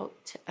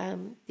about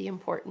the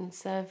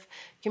importance of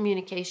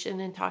communication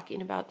and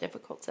talking about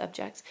difficult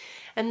subjects.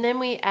 And then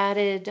we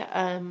added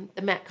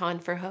the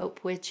Metcon for Hope,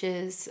 which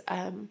is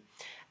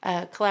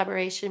a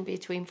collaboration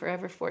between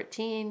Forever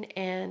 14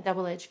 and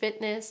Double Edge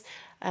Fitness.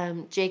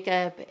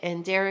 Jacob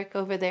and Derek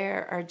over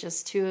there are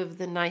just 2 of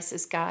the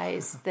nicest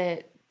guys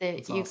that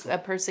a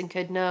person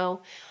could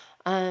know.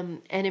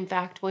 And in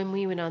fact, when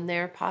we went on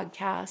their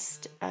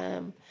podcast,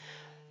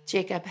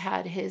 Jacob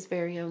had his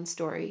very own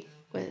story,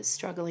 was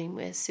struggling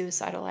with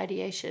suicidal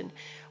ideation,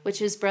 which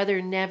his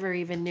brother never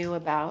even knew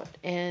about.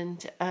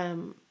 And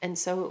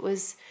so it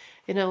was,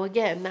 you know,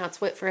 again, that's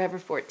what Forever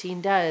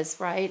 14 does,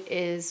 right?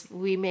 Is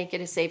we make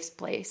it a safe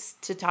place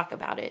to talk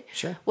about it.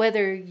 Sure.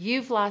 Whether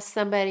you've lost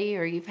somebody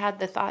or you've had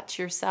the thoughts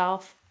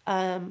yourself,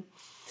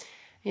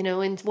 you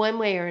know, in one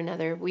way or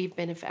another, we've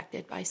been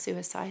affected by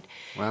suicide.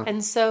 Wow.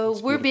 And so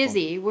we're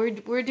busy.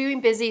 We're doing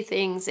busy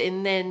things.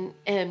 And then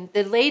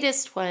the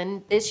latest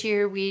one, this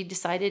year, we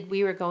decided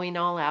we were going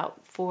all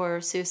out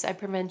for Suicide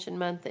Prevention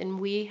Month. And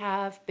we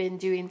have been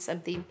doing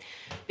something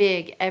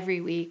big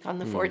every week. On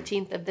the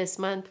 14th of this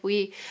month,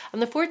 on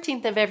the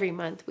 14th of every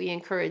month, we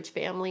encourage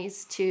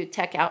families to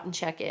tech out and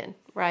check in.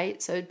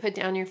 right? So put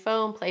down your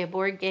phone, play a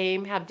board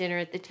game, have dinner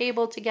at the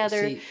table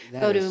together, See,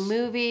 that go to a is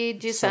movie,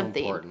 do so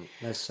something. important.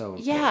 That's so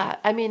important. Yeah,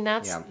 I mean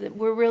Yeah.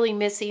 we're really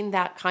missing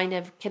that kind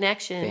of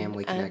connection.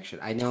 Family connection.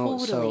 I know.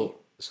 Totally.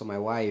 So my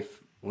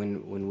wife,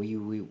 when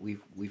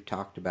we've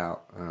talked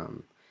about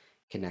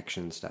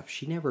connection and stuff,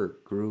 she never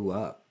grew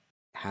up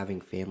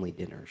having family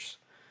dinners.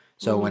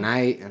 So when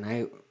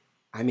I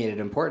made it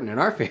important in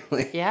our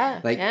family.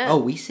 Yeah, Like, yeah. oh,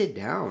 we sit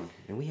down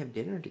and we have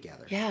dinner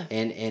together. Yeah.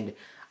 And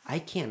I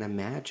can't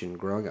imagine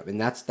growing up, and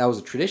that was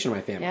a tradition in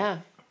my family. Yeah.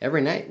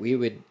 Every night we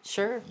would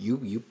Sure.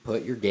 you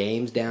put your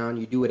games down,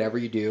 you do whatever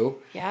you do,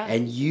 Yeah.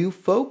 and you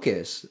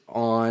focus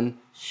on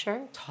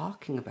Sure.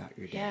 talking about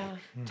your day, Yeah.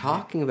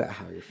 talking about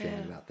how you're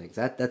feeling about things.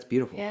 That's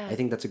beautiful. Yeah. I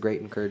think that's a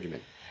great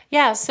encouragement.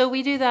 Yeah, so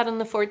we do that on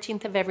the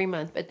 14th of every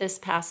month. But this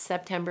past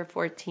September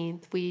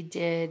 14th, we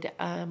did,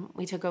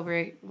 we took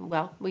over,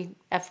 we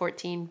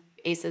F14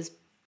 Aces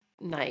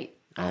night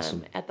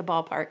Awesome. at the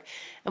ballpark.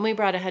 And we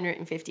brought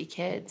 150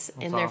 kids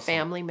and their awesome.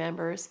 family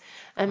members.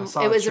 I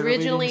saw It was the cheerleading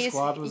originally,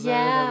 squad was there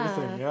and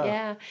everything.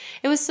 Yeah.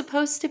 It was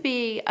supposed to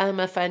be a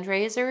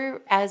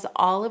fundraiser, as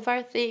all of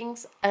our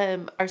things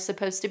are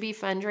supposed to be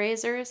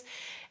fundraisers.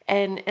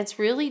 And it's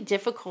really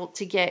difficult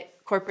to get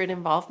corporate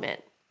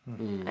involvement.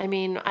 I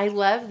mean, I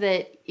love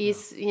that the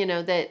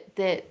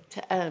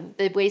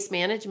waste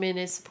management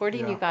is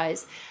supporting you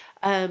guys,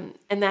 and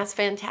that's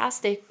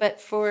fantastic. But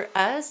for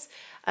us,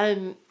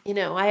 I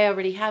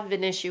already have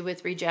an issue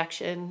with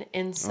rejection,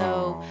 and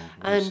so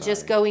I'm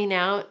just sorry. going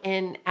out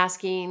and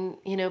asking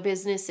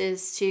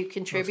businesses to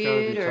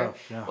contribute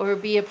tough, yeah. or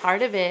be a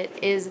part of it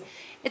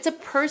it's a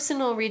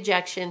personal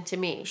rejection to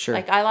me. Sure.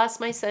 Like, I lost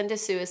my son to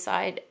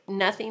suicide.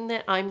 Nothing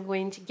that I'm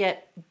going to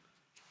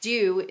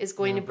do is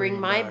going to bring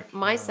him my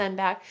back, son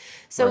back.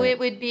 So Right. it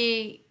would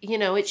be,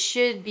 it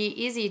should be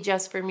easy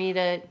just for me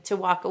to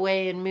walk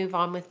away and move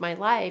on with my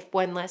life,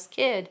 one less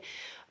kid.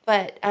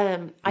 But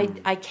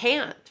I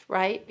can't,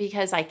 right?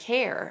 Because I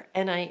care,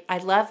 and I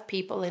love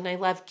people, and I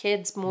love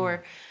kids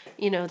more,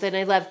 than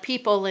I love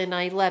people, and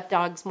I love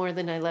dogs more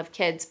than I love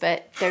kids.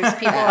 But there's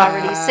people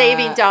already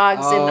saving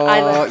dogs, and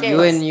I love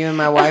kids. You and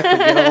my wife would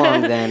get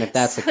along then if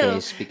that's the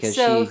case, because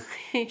so-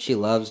 she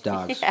loves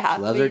dogs. Yeah,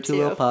 she loves me her two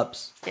little too.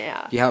 pups.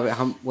 Yeah. Do you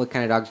have what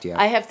kind of dogs do you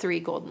have? I have 3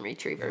 golden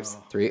retrievers.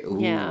 3. Ooh,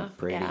 Yeah,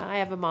 pretty. yeah. I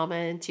have a mama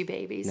and 2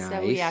 babies. So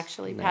we Nice,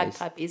 actually had nice.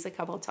 puppies a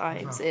couple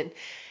times, and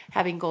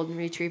having golden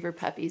retriever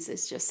puppies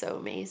is just so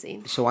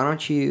amazing. So why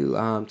don't you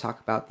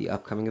talk about the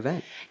upcoming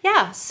event?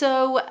 Yeah.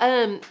 So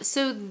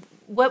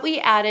what we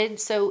added.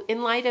 So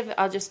in light of,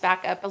 I'll just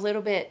back up a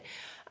little bit.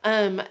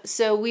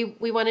 So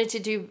we wanted to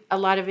do a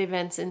lot of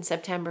events in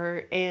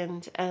September,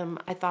 and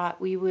I thought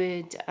we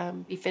would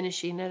be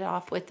finishing it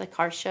off with the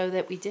car show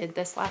that we did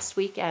this last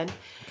weekend.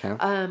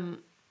 Okay.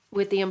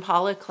 With the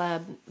Impala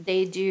Club.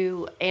 They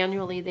do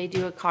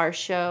a car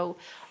show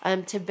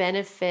to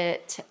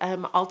benefit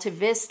Alta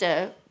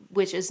Vista,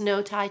 which is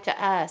no tie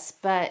to us,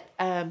 but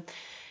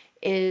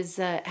has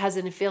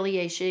an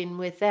affiliation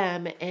with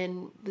them.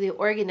 And the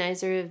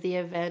organizer of the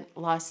event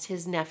lost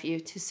his nephew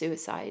to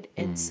suicide,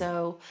 and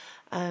so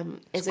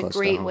it's a close to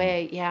great home.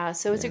 way. Yeah,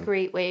 so it's a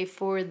great way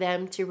for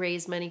them to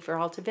raise money for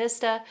Alta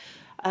Vista.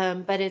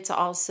 But it's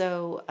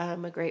also a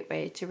great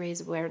way to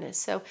raise awareness.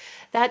 So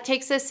that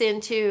takes us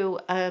into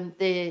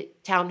the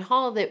town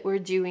hall that we're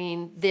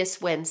doing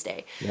this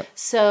Wednesday. Yep.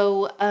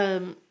 So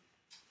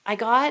I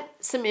got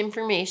some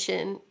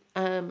information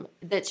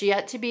that's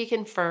yet to be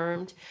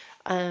confirmed,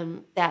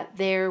 that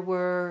there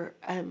were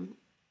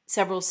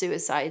several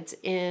suicides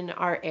in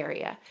our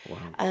area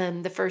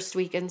the first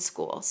week in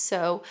school.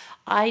 So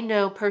I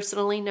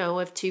personally know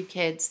of 2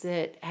 kids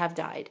that have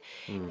died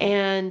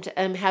and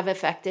have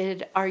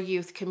affected our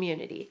youth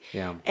community.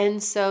 Yeah.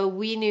 And so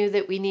we knew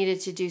that we needed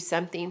to do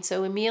something.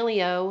 So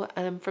Emilio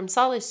from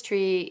Solace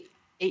Tree,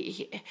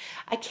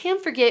 I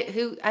can't forget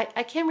who,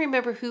 I can't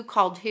remember who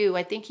called who.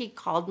 I think he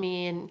called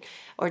me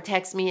or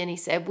texted me, and he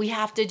said, we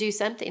have to do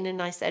something.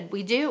 And I said,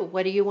 we do.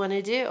 What do you want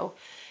to do?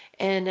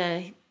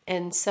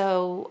 And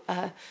so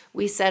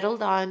we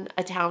settled on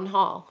a town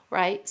hall,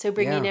 right? So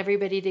bringing Yeah.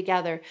 everybody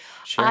together.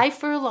 Sure. I,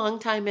 for a long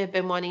time, have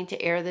been wanting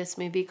to air this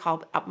movie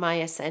called My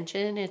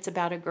Ascension. It's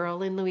about a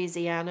girl in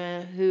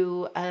Louisiana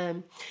who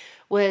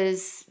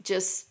was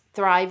just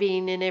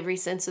thriving in every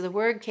sense of the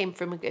word, came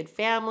from a good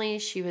family.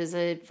 She was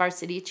a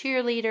varsity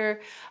cheerleader,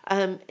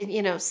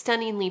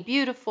 stunningly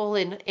beautiful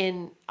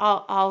and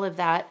all of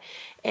that.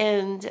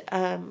 And,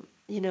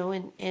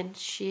 and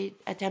she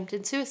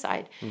attempted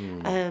suicide.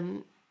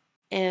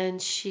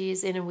 And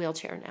she's in a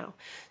wheelchair now.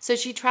 So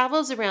she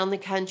travels around the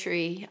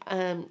country,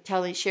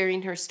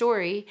 sharing her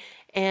story,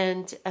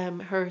 and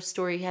her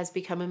story has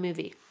become a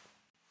movie.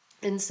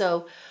 And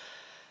so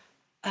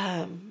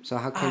So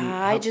how can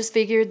I just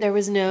figured there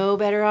was no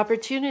better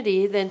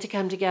opportunity than to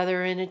come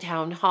together in a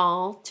town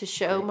hall to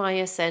show my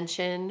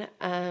ascension,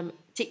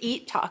 to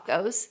eat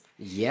tacos.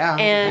 Yeah,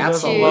 and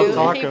doesn't to love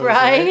tacos,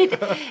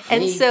 right?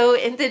 and Me. so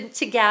and then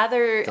to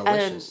gather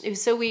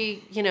Delicious. so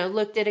we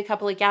looked at a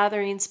couple of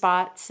gathering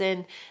spots,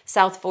 and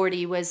South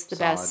 40 was the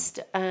Solid. best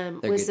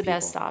good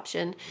best people.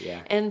 option. Yeah.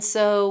 And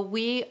so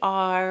we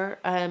are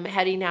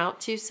heading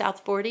out to South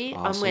 40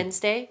 on Awesome.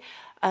 Wednesday.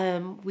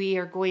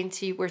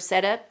 We're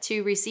set up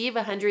to receive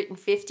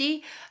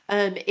 150.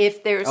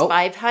 If there's Oh.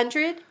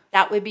 500,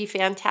 that would be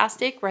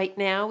fantastic. Right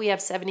now we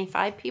have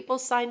 75 people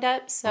signed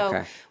up, so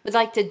Okay. we'd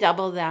like to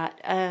double that.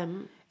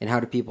 And how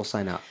do people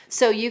sign up?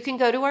 So you can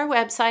go to our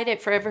website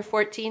at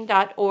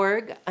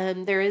forever14.org.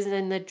 There is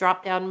in the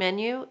drop-down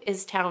menu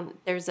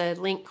there's a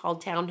link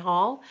called Town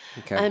Hall.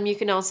 Okay. You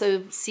can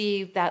also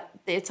see that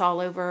it's all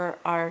over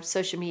our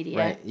social media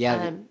Right.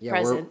 Yeah.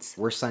 presence.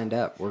 We're signed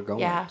up. We're going.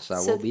 Yeah, So,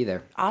 so- we'll be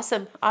there.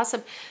 Awesome.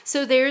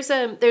 So there's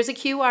a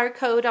QR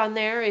code on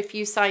there. If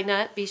you sign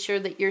up, be sure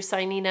that you're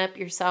signing up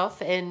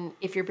yourself, and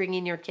if you're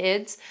bringing your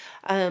kids,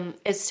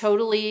 it's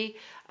totally.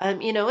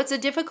 It's a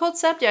difficult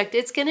subject.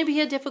 It's going to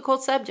be a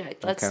difficult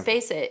subject. Let's Okay.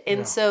 face it.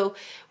 And so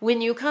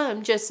when you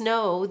come, just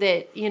know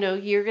that,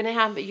 you're going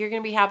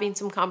to be having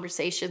some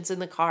conversations in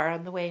the car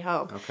on the way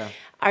home. Okay.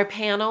 Our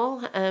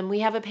panel,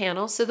 we have a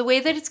panel. So the way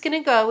that it's going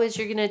to go is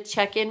you're going to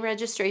check in.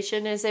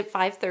 Registration is at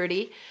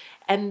 5:30.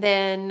 And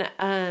then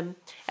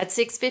at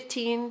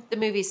 6:15, the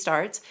movie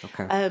starts.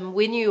 Okay.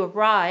 When you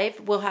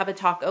arrive, we'll have a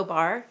taco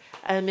bar.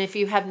 If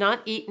you have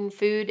not eaten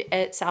food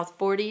at South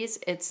 40s,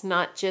 it's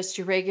not just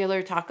your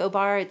regular taco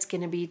bar. It's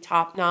going to be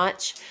top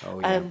notch. Oh,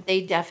 yeah.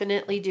 They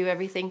definitely do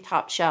everything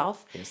top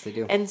shelf. Yes, they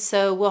do. And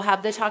so we'll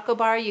have the taco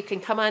bar. You can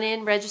come on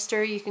in,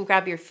 register. You can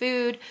grab your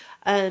food,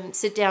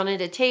 sit down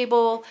at a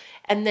table,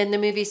 and then the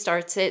movie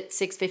starts at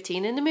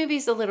 6:15. And the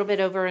movie's a little bit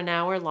over an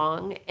hour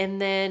long. And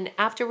then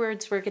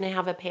afterwards, we're going to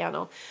have a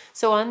panel.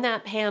 So on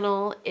that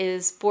panel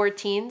is 4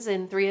 teens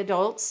and 3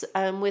 adults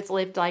with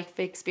lived life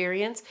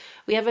experience.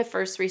 We have a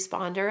first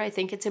responder. I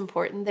think it's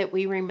important that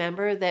we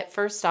remember that,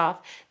 first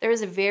off, there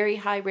is a very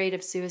high rate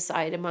of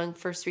suicide among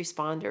first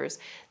responders.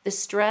 The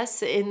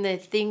stress in the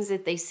things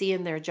that they see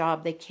in their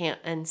job, they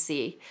can't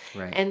unsee.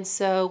 Right. And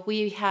so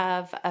we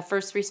have a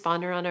first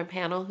responder on our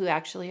panel who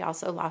actually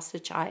also lost a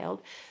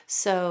child.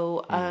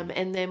 So,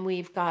 and then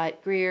we've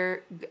got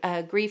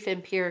grief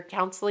and peer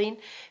counseling,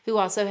 who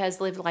also has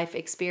lived life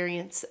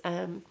experience.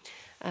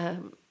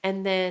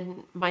 And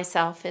then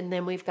myself, and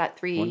then we've got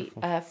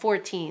 4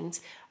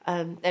 teens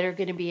that are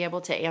going to be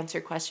able to answer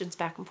questions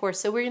back and forth.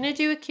 So we're going to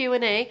do a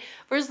Q&A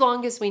for as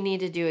long as we need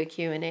to do a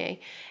Q&A.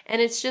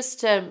 And it's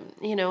just,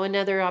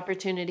 another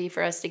opportunity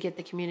for us to get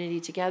the community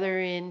together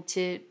and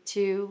to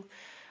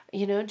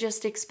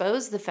just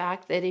expose the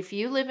fact that if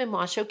you live in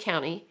Washoe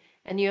County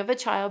and you have a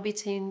child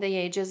between the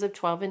ages of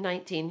 12 and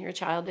 19, your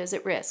child is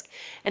at risk.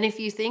 And if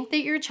you think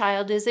that your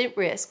child is at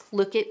risk,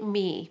 look at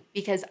me,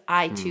 because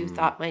I too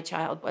thought my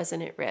child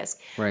wasn't at risk.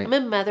 Right. I'm a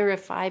mother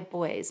of 5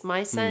 boys.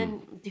 My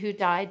son who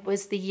died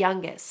was the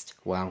youngest.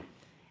 Wow.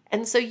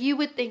 And so you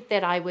would think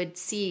that I would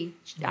see,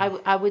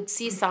 I would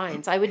see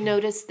signs. I would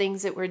notice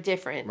things that were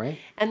different. Right.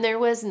 And there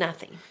was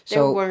nothing. There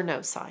So- were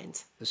no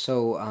signs.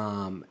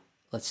 So,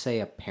 let's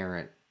say a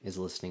parent is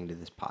listening to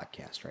this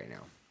podcast right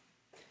now.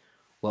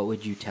 What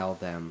would you tell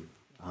them?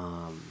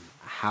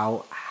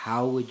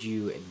 How would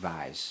you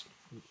advise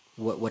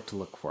what to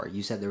look for?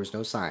 You said there was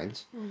no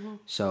signs. Mm-hmm.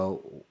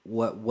 So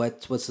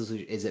what's the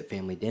solution? Is it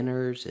family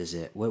dinners? Is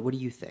it what do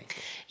you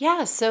think?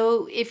 Yeah.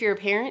 So if you're a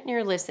parent and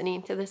you're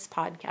listening to this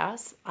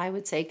podcast, I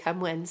would say come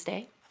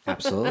Wednesday.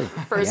 Absolutely.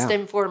 First Yeah.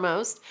 and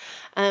foremost,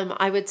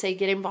 I would say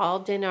get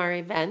involved in our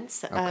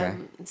events. Okay.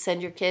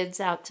 Send your kids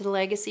out to the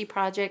Legacy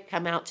Project,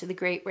 come out to the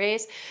Great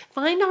Race,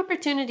 find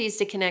opportunities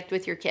to connect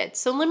with your kids.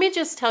 So let me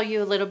just tell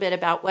you a little bit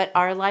about what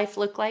our life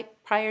looked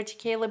like prior to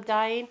Caleb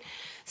dying.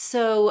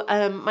 So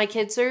my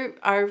kids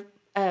are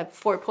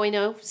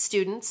 4.0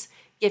 students,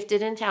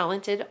 gifted and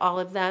talented, all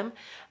of them.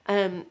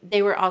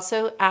 They were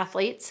also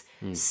athletes.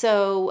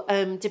 So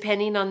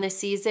depending on the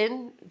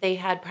season, they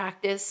had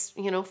practice,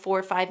 4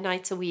 or 5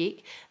 nights a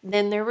week.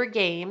 Then there were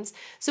games.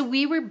 So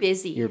we were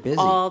busy, You're busy,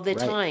 all the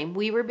right. time.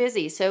 We were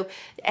busy. So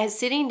as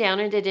sitting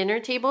down at a dinner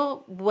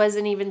table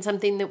wasn't even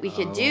something that we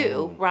could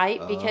do,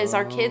 right? Because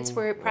our kids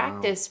were at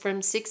practice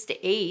from 6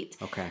 to 8.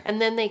 Okay. And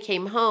then they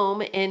came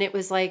home, and it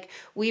was like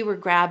we were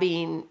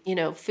grabbing,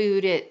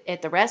 food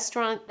at the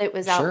restaurant that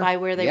was out Sure. by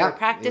where they Yeah. were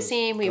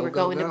practicing. We Go, were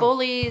go, going to go.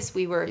 Bullies.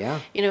 We were, Yeah.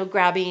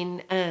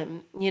 grabbing,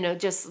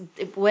 just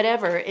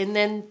whatever. And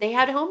then they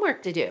had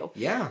homework to do.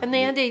 Yeah. And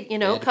they had to, They had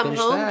to come finish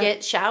home, that.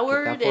 get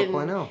showered, Get that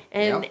 4.0.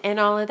 and Yep. and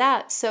all of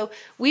that. So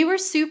we were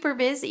super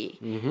busy,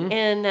 Mm-hmm.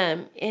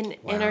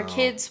 and our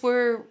kids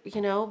were,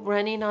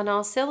 running on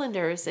all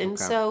cylinders. And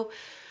Okay. so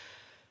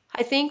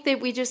I think that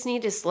we just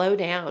need to slow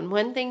down.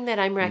 One thing that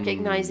I'm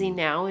recognizing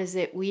now is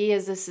that we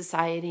as a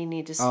society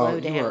need to slow you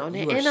are- down.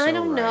 you are And so I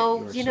don't right.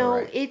 know, You are so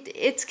right.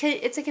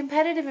 it's a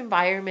competitive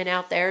environment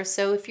out there.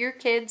 So if your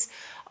kids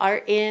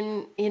are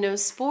in,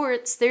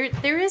 sports,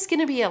 there is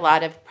going to be a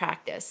lot of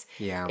practice.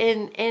 Yeah.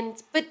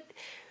 But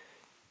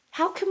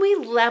how can we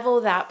level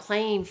that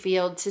playing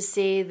field to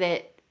say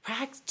that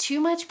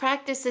too much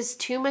practice is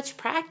too much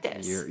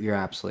practice. You're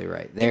absolutely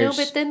right.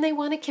 But then they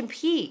want to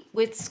compete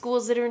with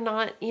schools that are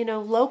not,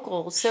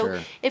 local. So Sure.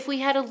 if we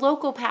had a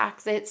local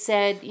pack that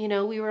said,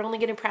 we were only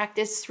going to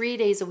practice 3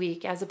 days a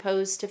week as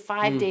opposed to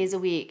 5 days a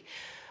week,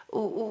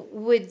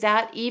 would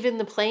that even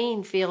the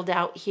playing field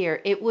out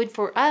here? It would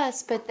for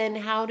us, but then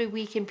how do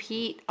we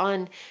compete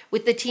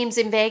with the teams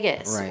in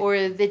Vegas Right.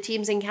 or the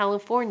teams in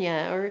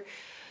California or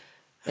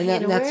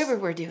wherever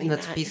we're doing and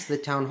that's that? a piece of the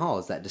town hall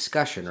is that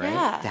discussion, right?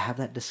 Yeah. To have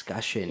that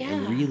discussion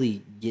and Yeah.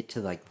 really get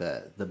to like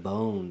the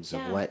bones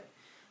Yeah. of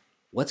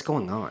what's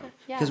going on,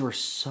 Yeah. because we're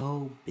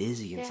so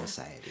busy in Yeah.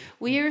 society.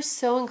 We are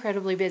so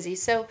incredibly busy.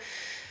 So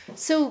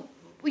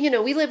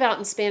we live out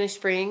in Spanish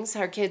Springs.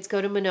 Our kids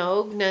go to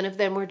Minogue. None of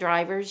them were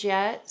drivers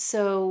yet.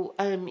 So,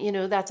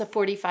 that's a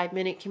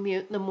 45-minute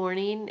commute in the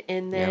morning.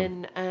 And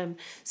then,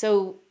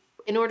 so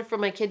in order for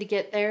my kid to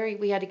get there,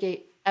 we had to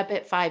get up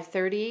at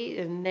 5:30,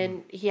 and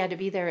then he had to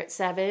be there at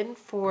 7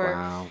 for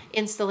Wow.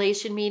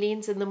 installation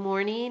meetings in the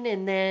morning.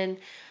 And then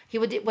he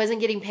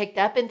wasn't getting picked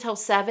up until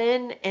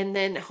 7, and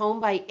then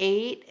home by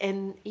 8.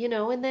 And,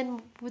 and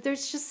then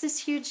there's just this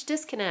huge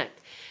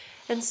disconnect.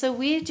 And so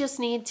we just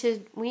need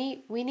to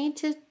we need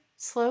to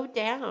slow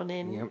down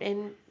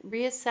and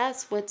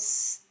reassess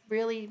what's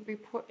really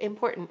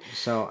important.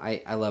 So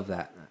I love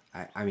that.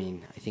 I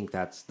mean, I think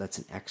that's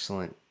an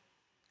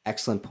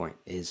excellent point,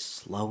 is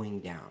slowing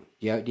down.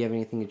 Do you have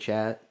anything to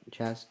chat,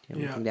 Chaz? Do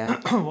you have anything to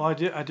add? Well,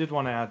 I did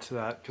want to add to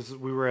that, because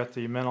we were at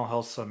the mental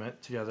health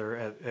summit together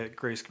at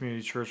Grace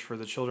Community Church for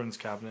the Children's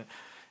Cabinet.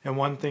 And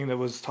one thing that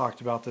was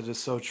talked about that is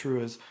so true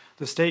is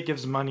the state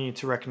gives money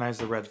to recognize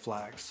the red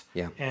flags.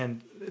 Yeah.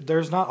 And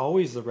there's not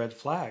always the red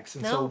flags.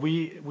 And so No.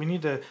 we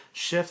need to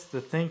shift the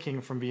thinking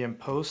from being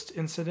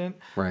post-incident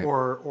Right.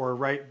 or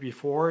right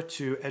before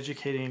to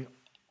educating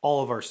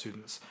all of our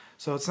students.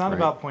 So it's not Right.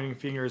 about pointing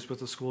fingers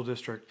with the school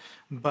district,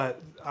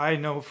 but I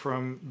know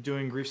from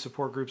doing grief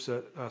support groups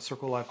at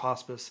Circle Life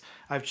Hospice,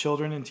 I have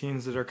children and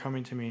teens that are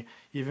coming to me.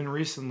 Even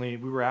recently,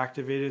 we were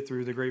activated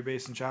through the Great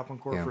Basin Chaplain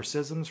Corps Yeah. for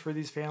SISMs for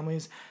these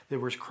families that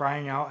were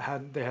crying out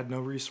they had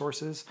no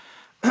resources.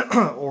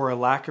 Or a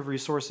lack of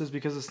resources,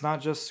 because it's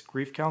not just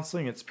grief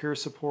counseling, it's peer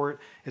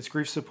support, it's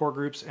grief support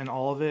groups, and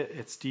all of it,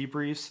 it's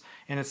debriefs,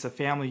 and it's the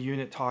family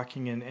unit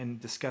talking and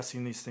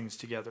discussing these things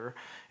together.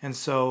 And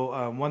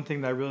so one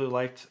thing that I really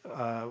liked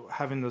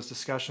having those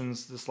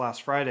discussions this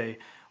last Friday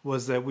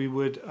was that we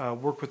would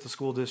work with the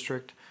school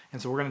district.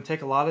 And so we're going to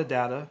take a lot of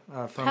data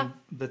from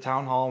the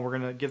town hall, and we're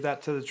going to give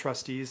that to the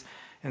trustees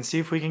and see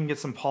if we can get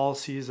some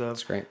policies of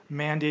That's great.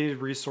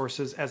 mandated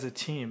resources as a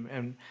team.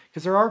 And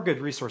because there are good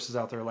resources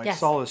out there, like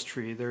Yes. Solace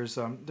Tree, there's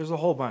a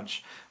whole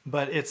bunch,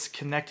 but it's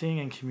connecting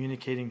and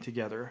communicating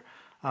together.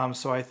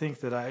 So I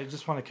think that I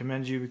just want to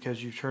commend you,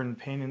 because you've turned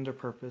pain into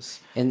purpose.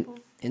 And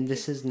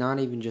this is not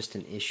even just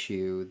an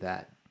issue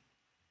that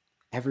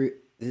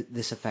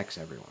this affects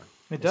everyone.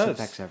 It This does.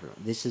 affects everyone.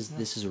 This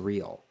is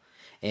real,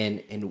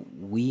 and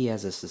we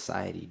as a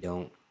society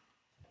don't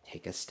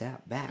take a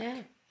step back.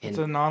 Yeah. It's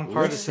and a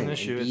nonpartisan listen and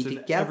issue. be It's an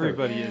together.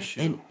 everybody Yeah.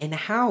 issue. And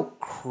how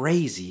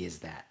crazy is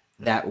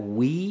that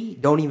we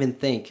don't even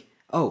think,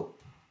 oh,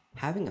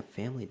 having a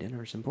family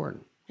dinner is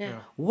important.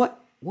 Yeah.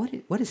 What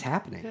is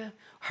happening? Yeah.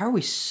 How are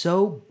we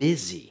so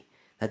busy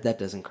that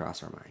doesn't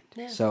cross our mind?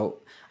 Yeah. So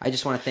I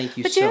just want to thank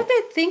you But so you have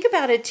to think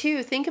about it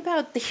too. Think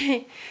about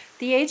the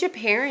age of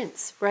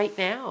parents right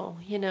now.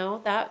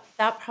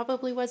 That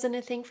probably wasn't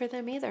a thing for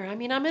them either. I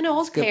mean, I'm an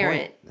old a good point.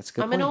 parent. That's a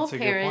good I'm an point. old That's a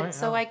good parent, point,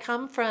 so yeah. I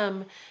come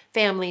from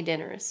family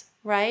dinners,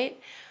 right?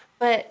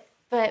 But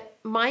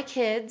my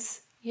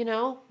kids,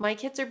 my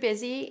kids are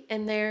busy,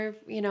 and they're,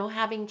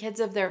 having kids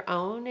of their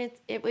own.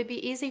 It would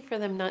be easy for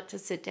them not to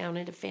sit down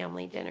at a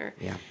family dinner.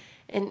 Yeah.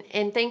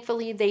 And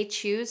thankfully they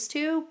choose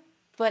to,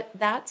 but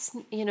that's,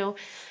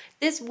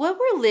 this, what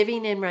we're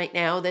living in right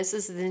now, this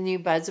is the new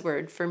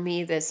buzzword for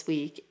me this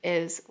week,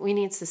 is we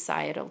need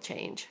societal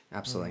change.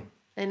 absolutely.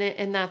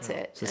 And that's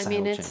it. I Societal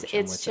mean, change, I'm with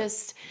it's it.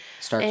 just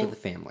Starts and-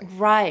 with the family.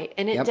 right,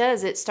 and it Yep.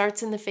 does. It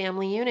starts in the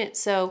family unit.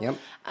 So,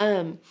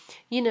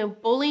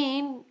 Yep.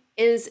 bullying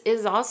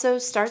is also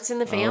starts in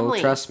the family.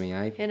 Oh, trust me,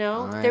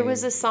 There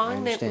was a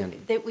song that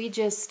understand.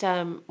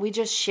 we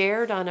just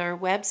shared on our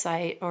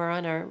website or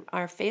on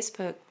our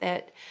Facebook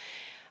that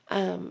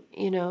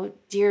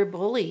Dear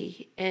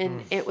Bully,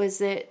 and it was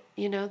that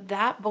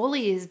that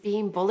bully is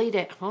being bullied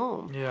at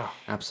home. Yeah.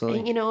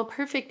 Absolutely. And, a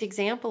perfect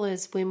example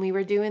is when we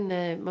were doing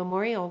the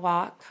memorial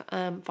walk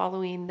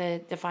following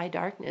the Defy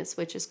Darkness,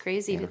 which is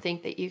crazy to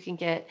think that you can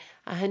get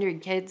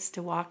 100 kids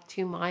to walk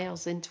 2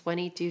 miles in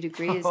 22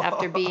 degrees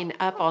after being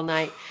up all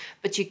night.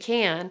 But you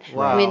can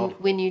Wow.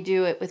 when you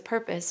do it with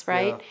purpose,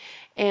 right? Yeah.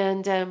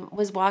 And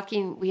was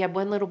walking. We had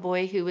one little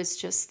boy who was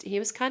he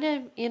was kind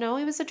of, he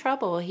was a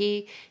trouble.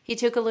 He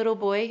took a little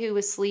boy who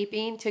was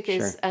sleeping, took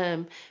his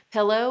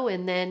pillow,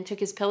 and then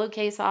took his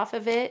pillowcase off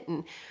of it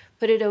and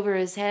put it over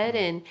his head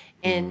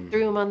and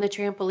threw him on the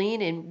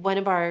trampoline. And one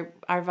of our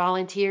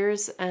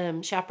volunteers,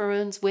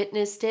 chaperones,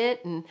 witnessed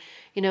it and,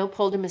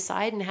 pulled him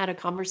aside and had a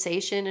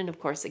conversation. And of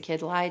course, the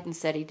kid lied and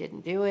said he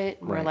didn't do it.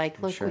 And we're Right,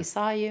 like, look, sure. we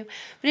saw you.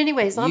 But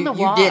anyways, on the You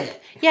walk. did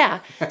it.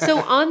 Yeah. So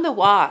on the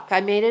walk,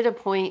 I made it a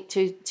point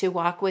to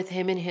walk with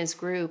him and his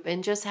group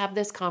and just have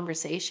this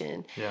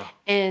conversation. Yeah.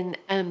 And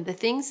the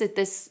things that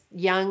this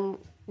young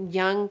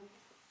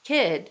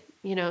kid,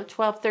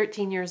 12,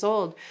 13 years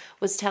old,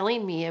 was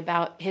telling me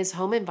about his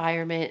home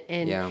environment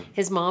and Yeah.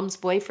 his mom's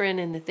boyfriend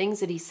and the things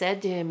that he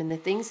said to him and the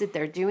things that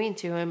they're doing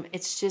to him.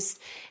 It's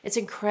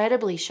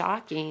incredibly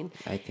shocking.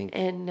 I think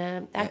And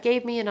that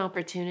gave me an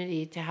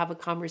opportunity to have a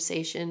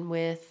conversation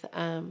with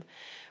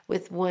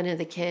one of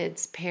the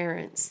kids'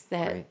 parents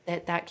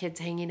that kid's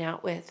hanging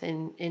out with.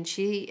 And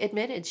she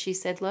admitted, she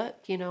said, look,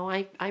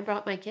 I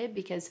brought my kid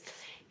because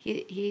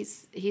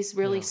he's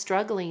really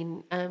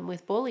struggling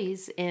with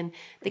bullies, and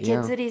the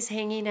kids that he's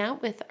hanging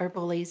out with are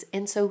bullies.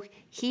 And so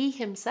he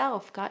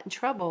himself got in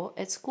trouble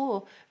at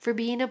school for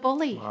being a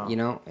bully.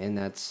 Wow. and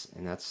that's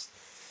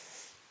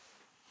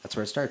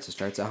where it starts. It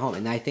starts at home,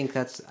 and I think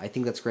that's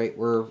great.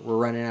 We're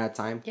running out of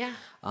time. Yeah.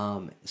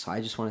 So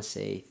I just want to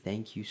say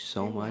thank you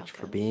so You're much for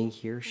welcome. being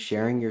here,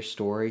 sharing your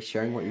story,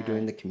 sharing what you're doing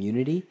in the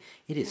community.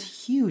 It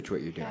is huge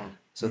what you're doing. Yeah.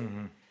 So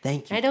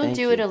thank you. I don't thank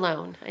do you. it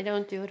alone.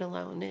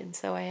 And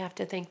so I have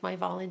to thank my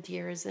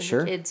volunteers and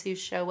Sure. the kids who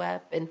show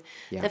up and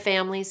Yeah. the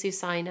families who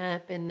sign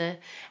up and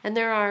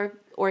there are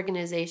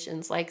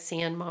organizations like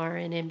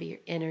Sanmar and MB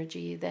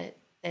Energy that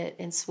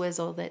and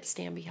Swizzle that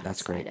stand behind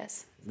That's great.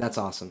 us. That's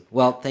awesome.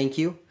 Well, thank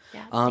you.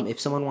 Yeah, If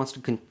someone wants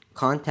to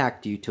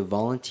contact you to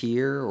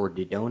volunteer or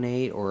to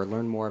donate or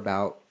learn more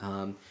about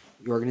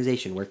your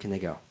organization, where can they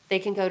go? They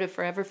can go to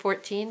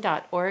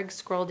forever14.org,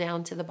 scroll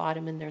down to the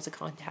bottom, and there's a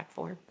contact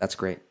form. That's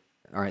great.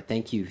 All right.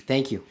 Thank you.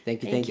 Thank you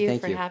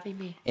for you. having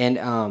me. And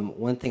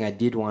one thing I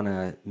did want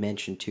to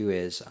mention too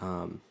is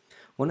one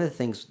of the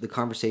things, the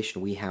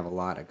conversation we have a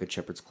lot at Good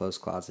Shepherd's Clothes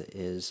Closet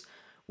is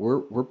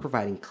we're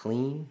providing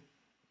clean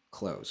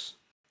clothes,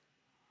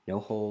 no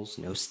holes,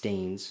 no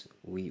stains.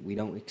 We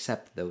don't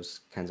accept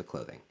those kinds of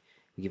clothing.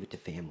 We give it to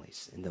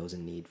families and those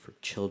in need, for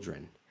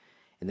children,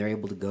 and they're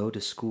able to go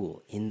to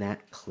school in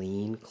that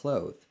clean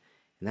cloth,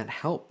 and that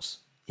helps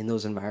in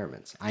those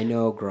environments. I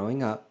know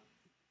growing up,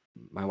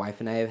 my wife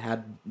and I have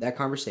had that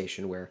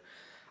conversation where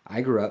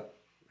I grew up,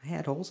 I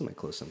had holes in my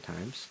clothes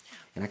sometimes,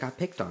 and I got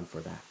picked on for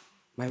that.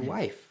 My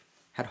wife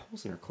had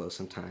holes in her clothes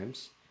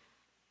sometimes,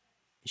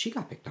 and she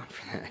got picked on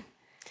for that.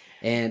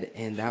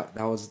 And that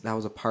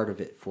was a part of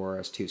it for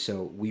us too.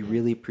 So we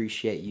really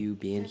appreciate you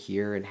being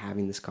here and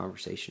having this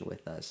conversation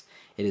with us.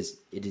 It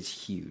is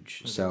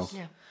huge. So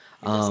Yeah,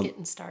 we're just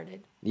getting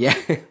started. yeah,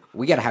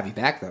 we got to have you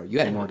back though. You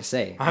had more to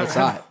say. I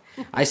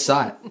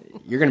saw it.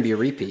 You're going to be a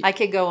repeat. I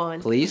could go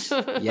on. Please?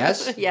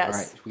 Yes? Yes. All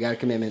right. We got a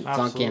commitment. It's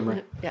Absolutely. on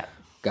camera. Yeah.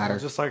 Got her.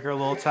 Just like our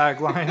little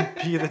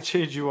tagline, be the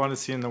change you want to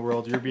see in the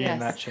world. You're being Yes.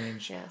 that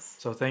change. Yes.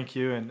 So thank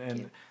you.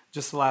 And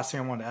just the last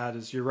thing I want to add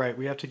is you're right.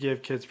 We have to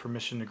give kids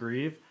permission to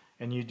grieve.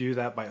 And you do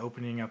that by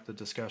opening up the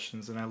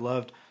discussions. And I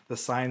loved the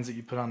signs that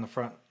you put on the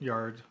front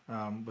yard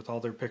with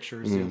all their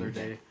pictures the other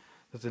day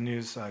that the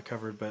news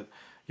covered. But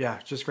yeah,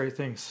 just great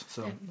things.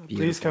 So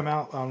please come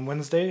out on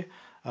Wednesday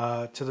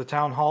to the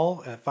town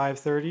hall at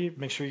 5:30.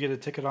 Make sure you get a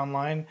ticket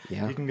online.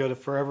 Yeah. You can go to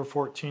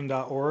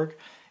forever14.org.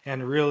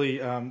 And really,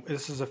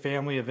 this is a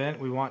family event.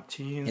 We want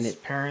teens,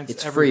 And parents,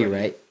 it's everybody. free,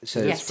 right?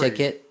 So Yes. it's a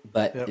ticket,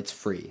 but Yep. it's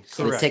free.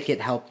 So Correct. the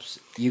ticket helps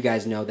you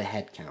guys know the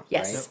head count,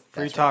 Yes. right? Yep.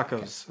 Free That's right.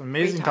 tacos.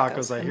 Amazing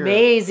tacos, I hear.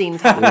 Amazing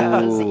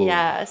tacos. Ooh,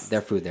 Yes. Their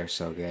food there's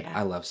so good. Yeah.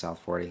 I love South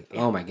 40.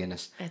 Oh my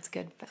goodness. That's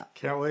good.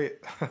 Can't wait.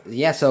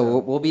 Yeah, so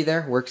we'll be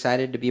there. We're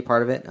excited to be a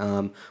part of it.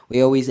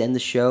 We always end the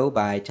show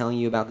by telling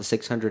you about the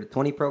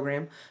 620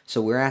 program.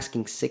 So we're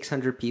asking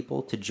 600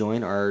 people to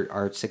join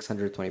our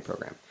 620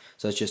 program.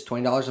 So it's just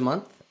 $20 a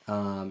month.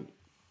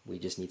 We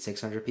just need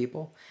 600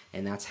 people,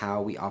 and that's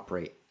how we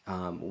operate.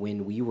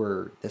 When we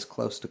were this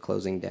close to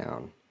closing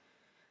down,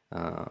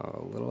 a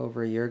little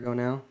over a year ago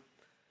now,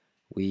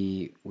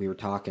 we were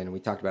talking. We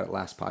talked about it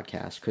last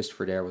podcast.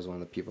 Christopher Dare was one of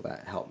the people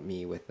that helped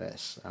me with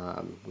this.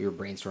 We were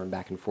brainstorming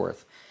back and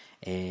forth,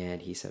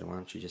 and he said, "Why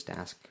don't you just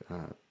ask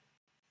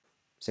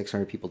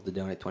 600 people to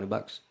donate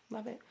 $20?"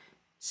 Love it.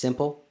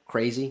 Simple,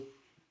 crazy,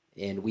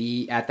 and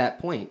we at that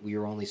point we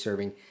were only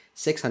serving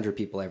 600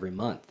 people every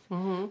month.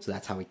 So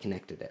that's how we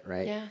connected it,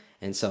 right? Yeah.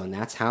 And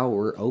that's how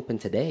we're open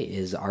today,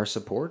 is our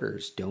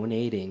supporters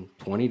donating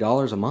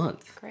 $20 a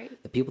month.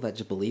 Great. The people that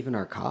just believe in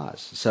our cause.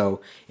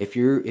 So if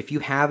you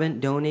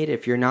haven't donated,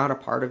 if you're not a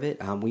part of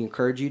it, we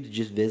encourage you to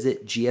just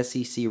visit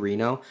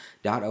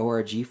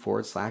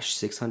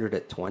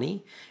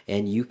gsccreno.org/600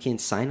 and you can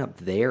sign up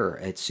there.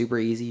 It's super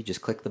easy.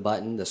 Just click the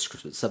button, the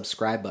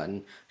subscribe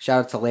button.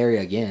 Shout out to Larry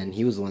again.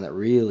 He was the one that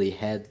really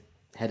headed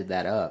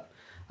that up.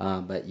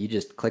 But you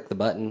just click the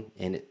button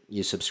and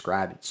you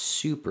subscribe. It's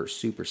super,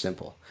 super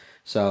simple.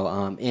 So,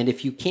 and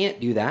if you can't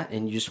do that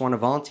and you just want to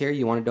volunteer,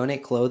 you want to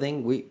donate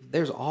clothing,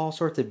 there's all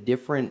sorts of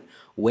different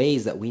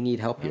ways that we need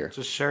help here.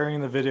 Just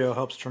sharing the video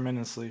helps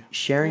tremendously.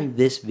 Sharing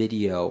this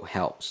video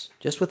helps,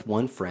 just with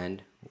one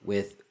friend,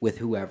 with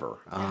whoever.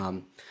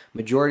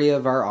 Majority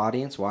of our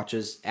audience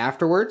watches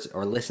afterwards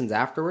or listens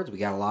afterwards. We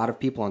got a lot of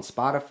people on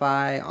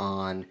Spotify,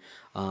 on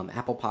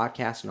Apple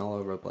Podcasts, and all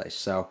over the place.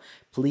 So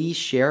please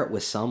share it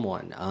with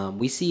someone.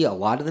 We see a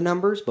lot of the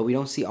numbers, but we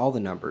don't see all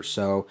the numbers.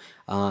 So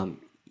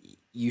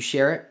you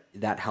share it.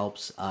 That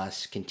helps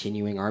us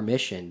continuing our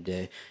mission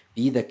to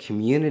be the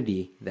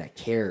community that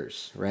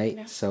cares, right?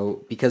 Yeah.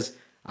 So because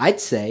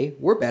I'd say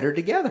we're better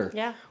together.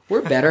 Yeah.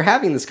 We're better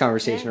having this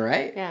conversation,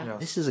 right? Yeah. Yes.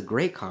 This is a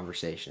great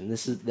conversation.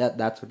 That's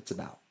what it's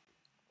about.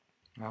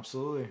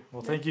 Absolutely.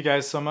 Well, thank you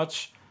guys so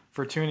much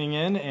for tuning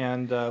in,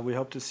 and we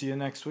hope to see you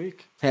next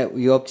week. Hey,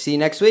 we hope to see you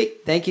next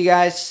week. Thank you,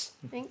 guys.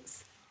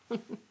 Thanks.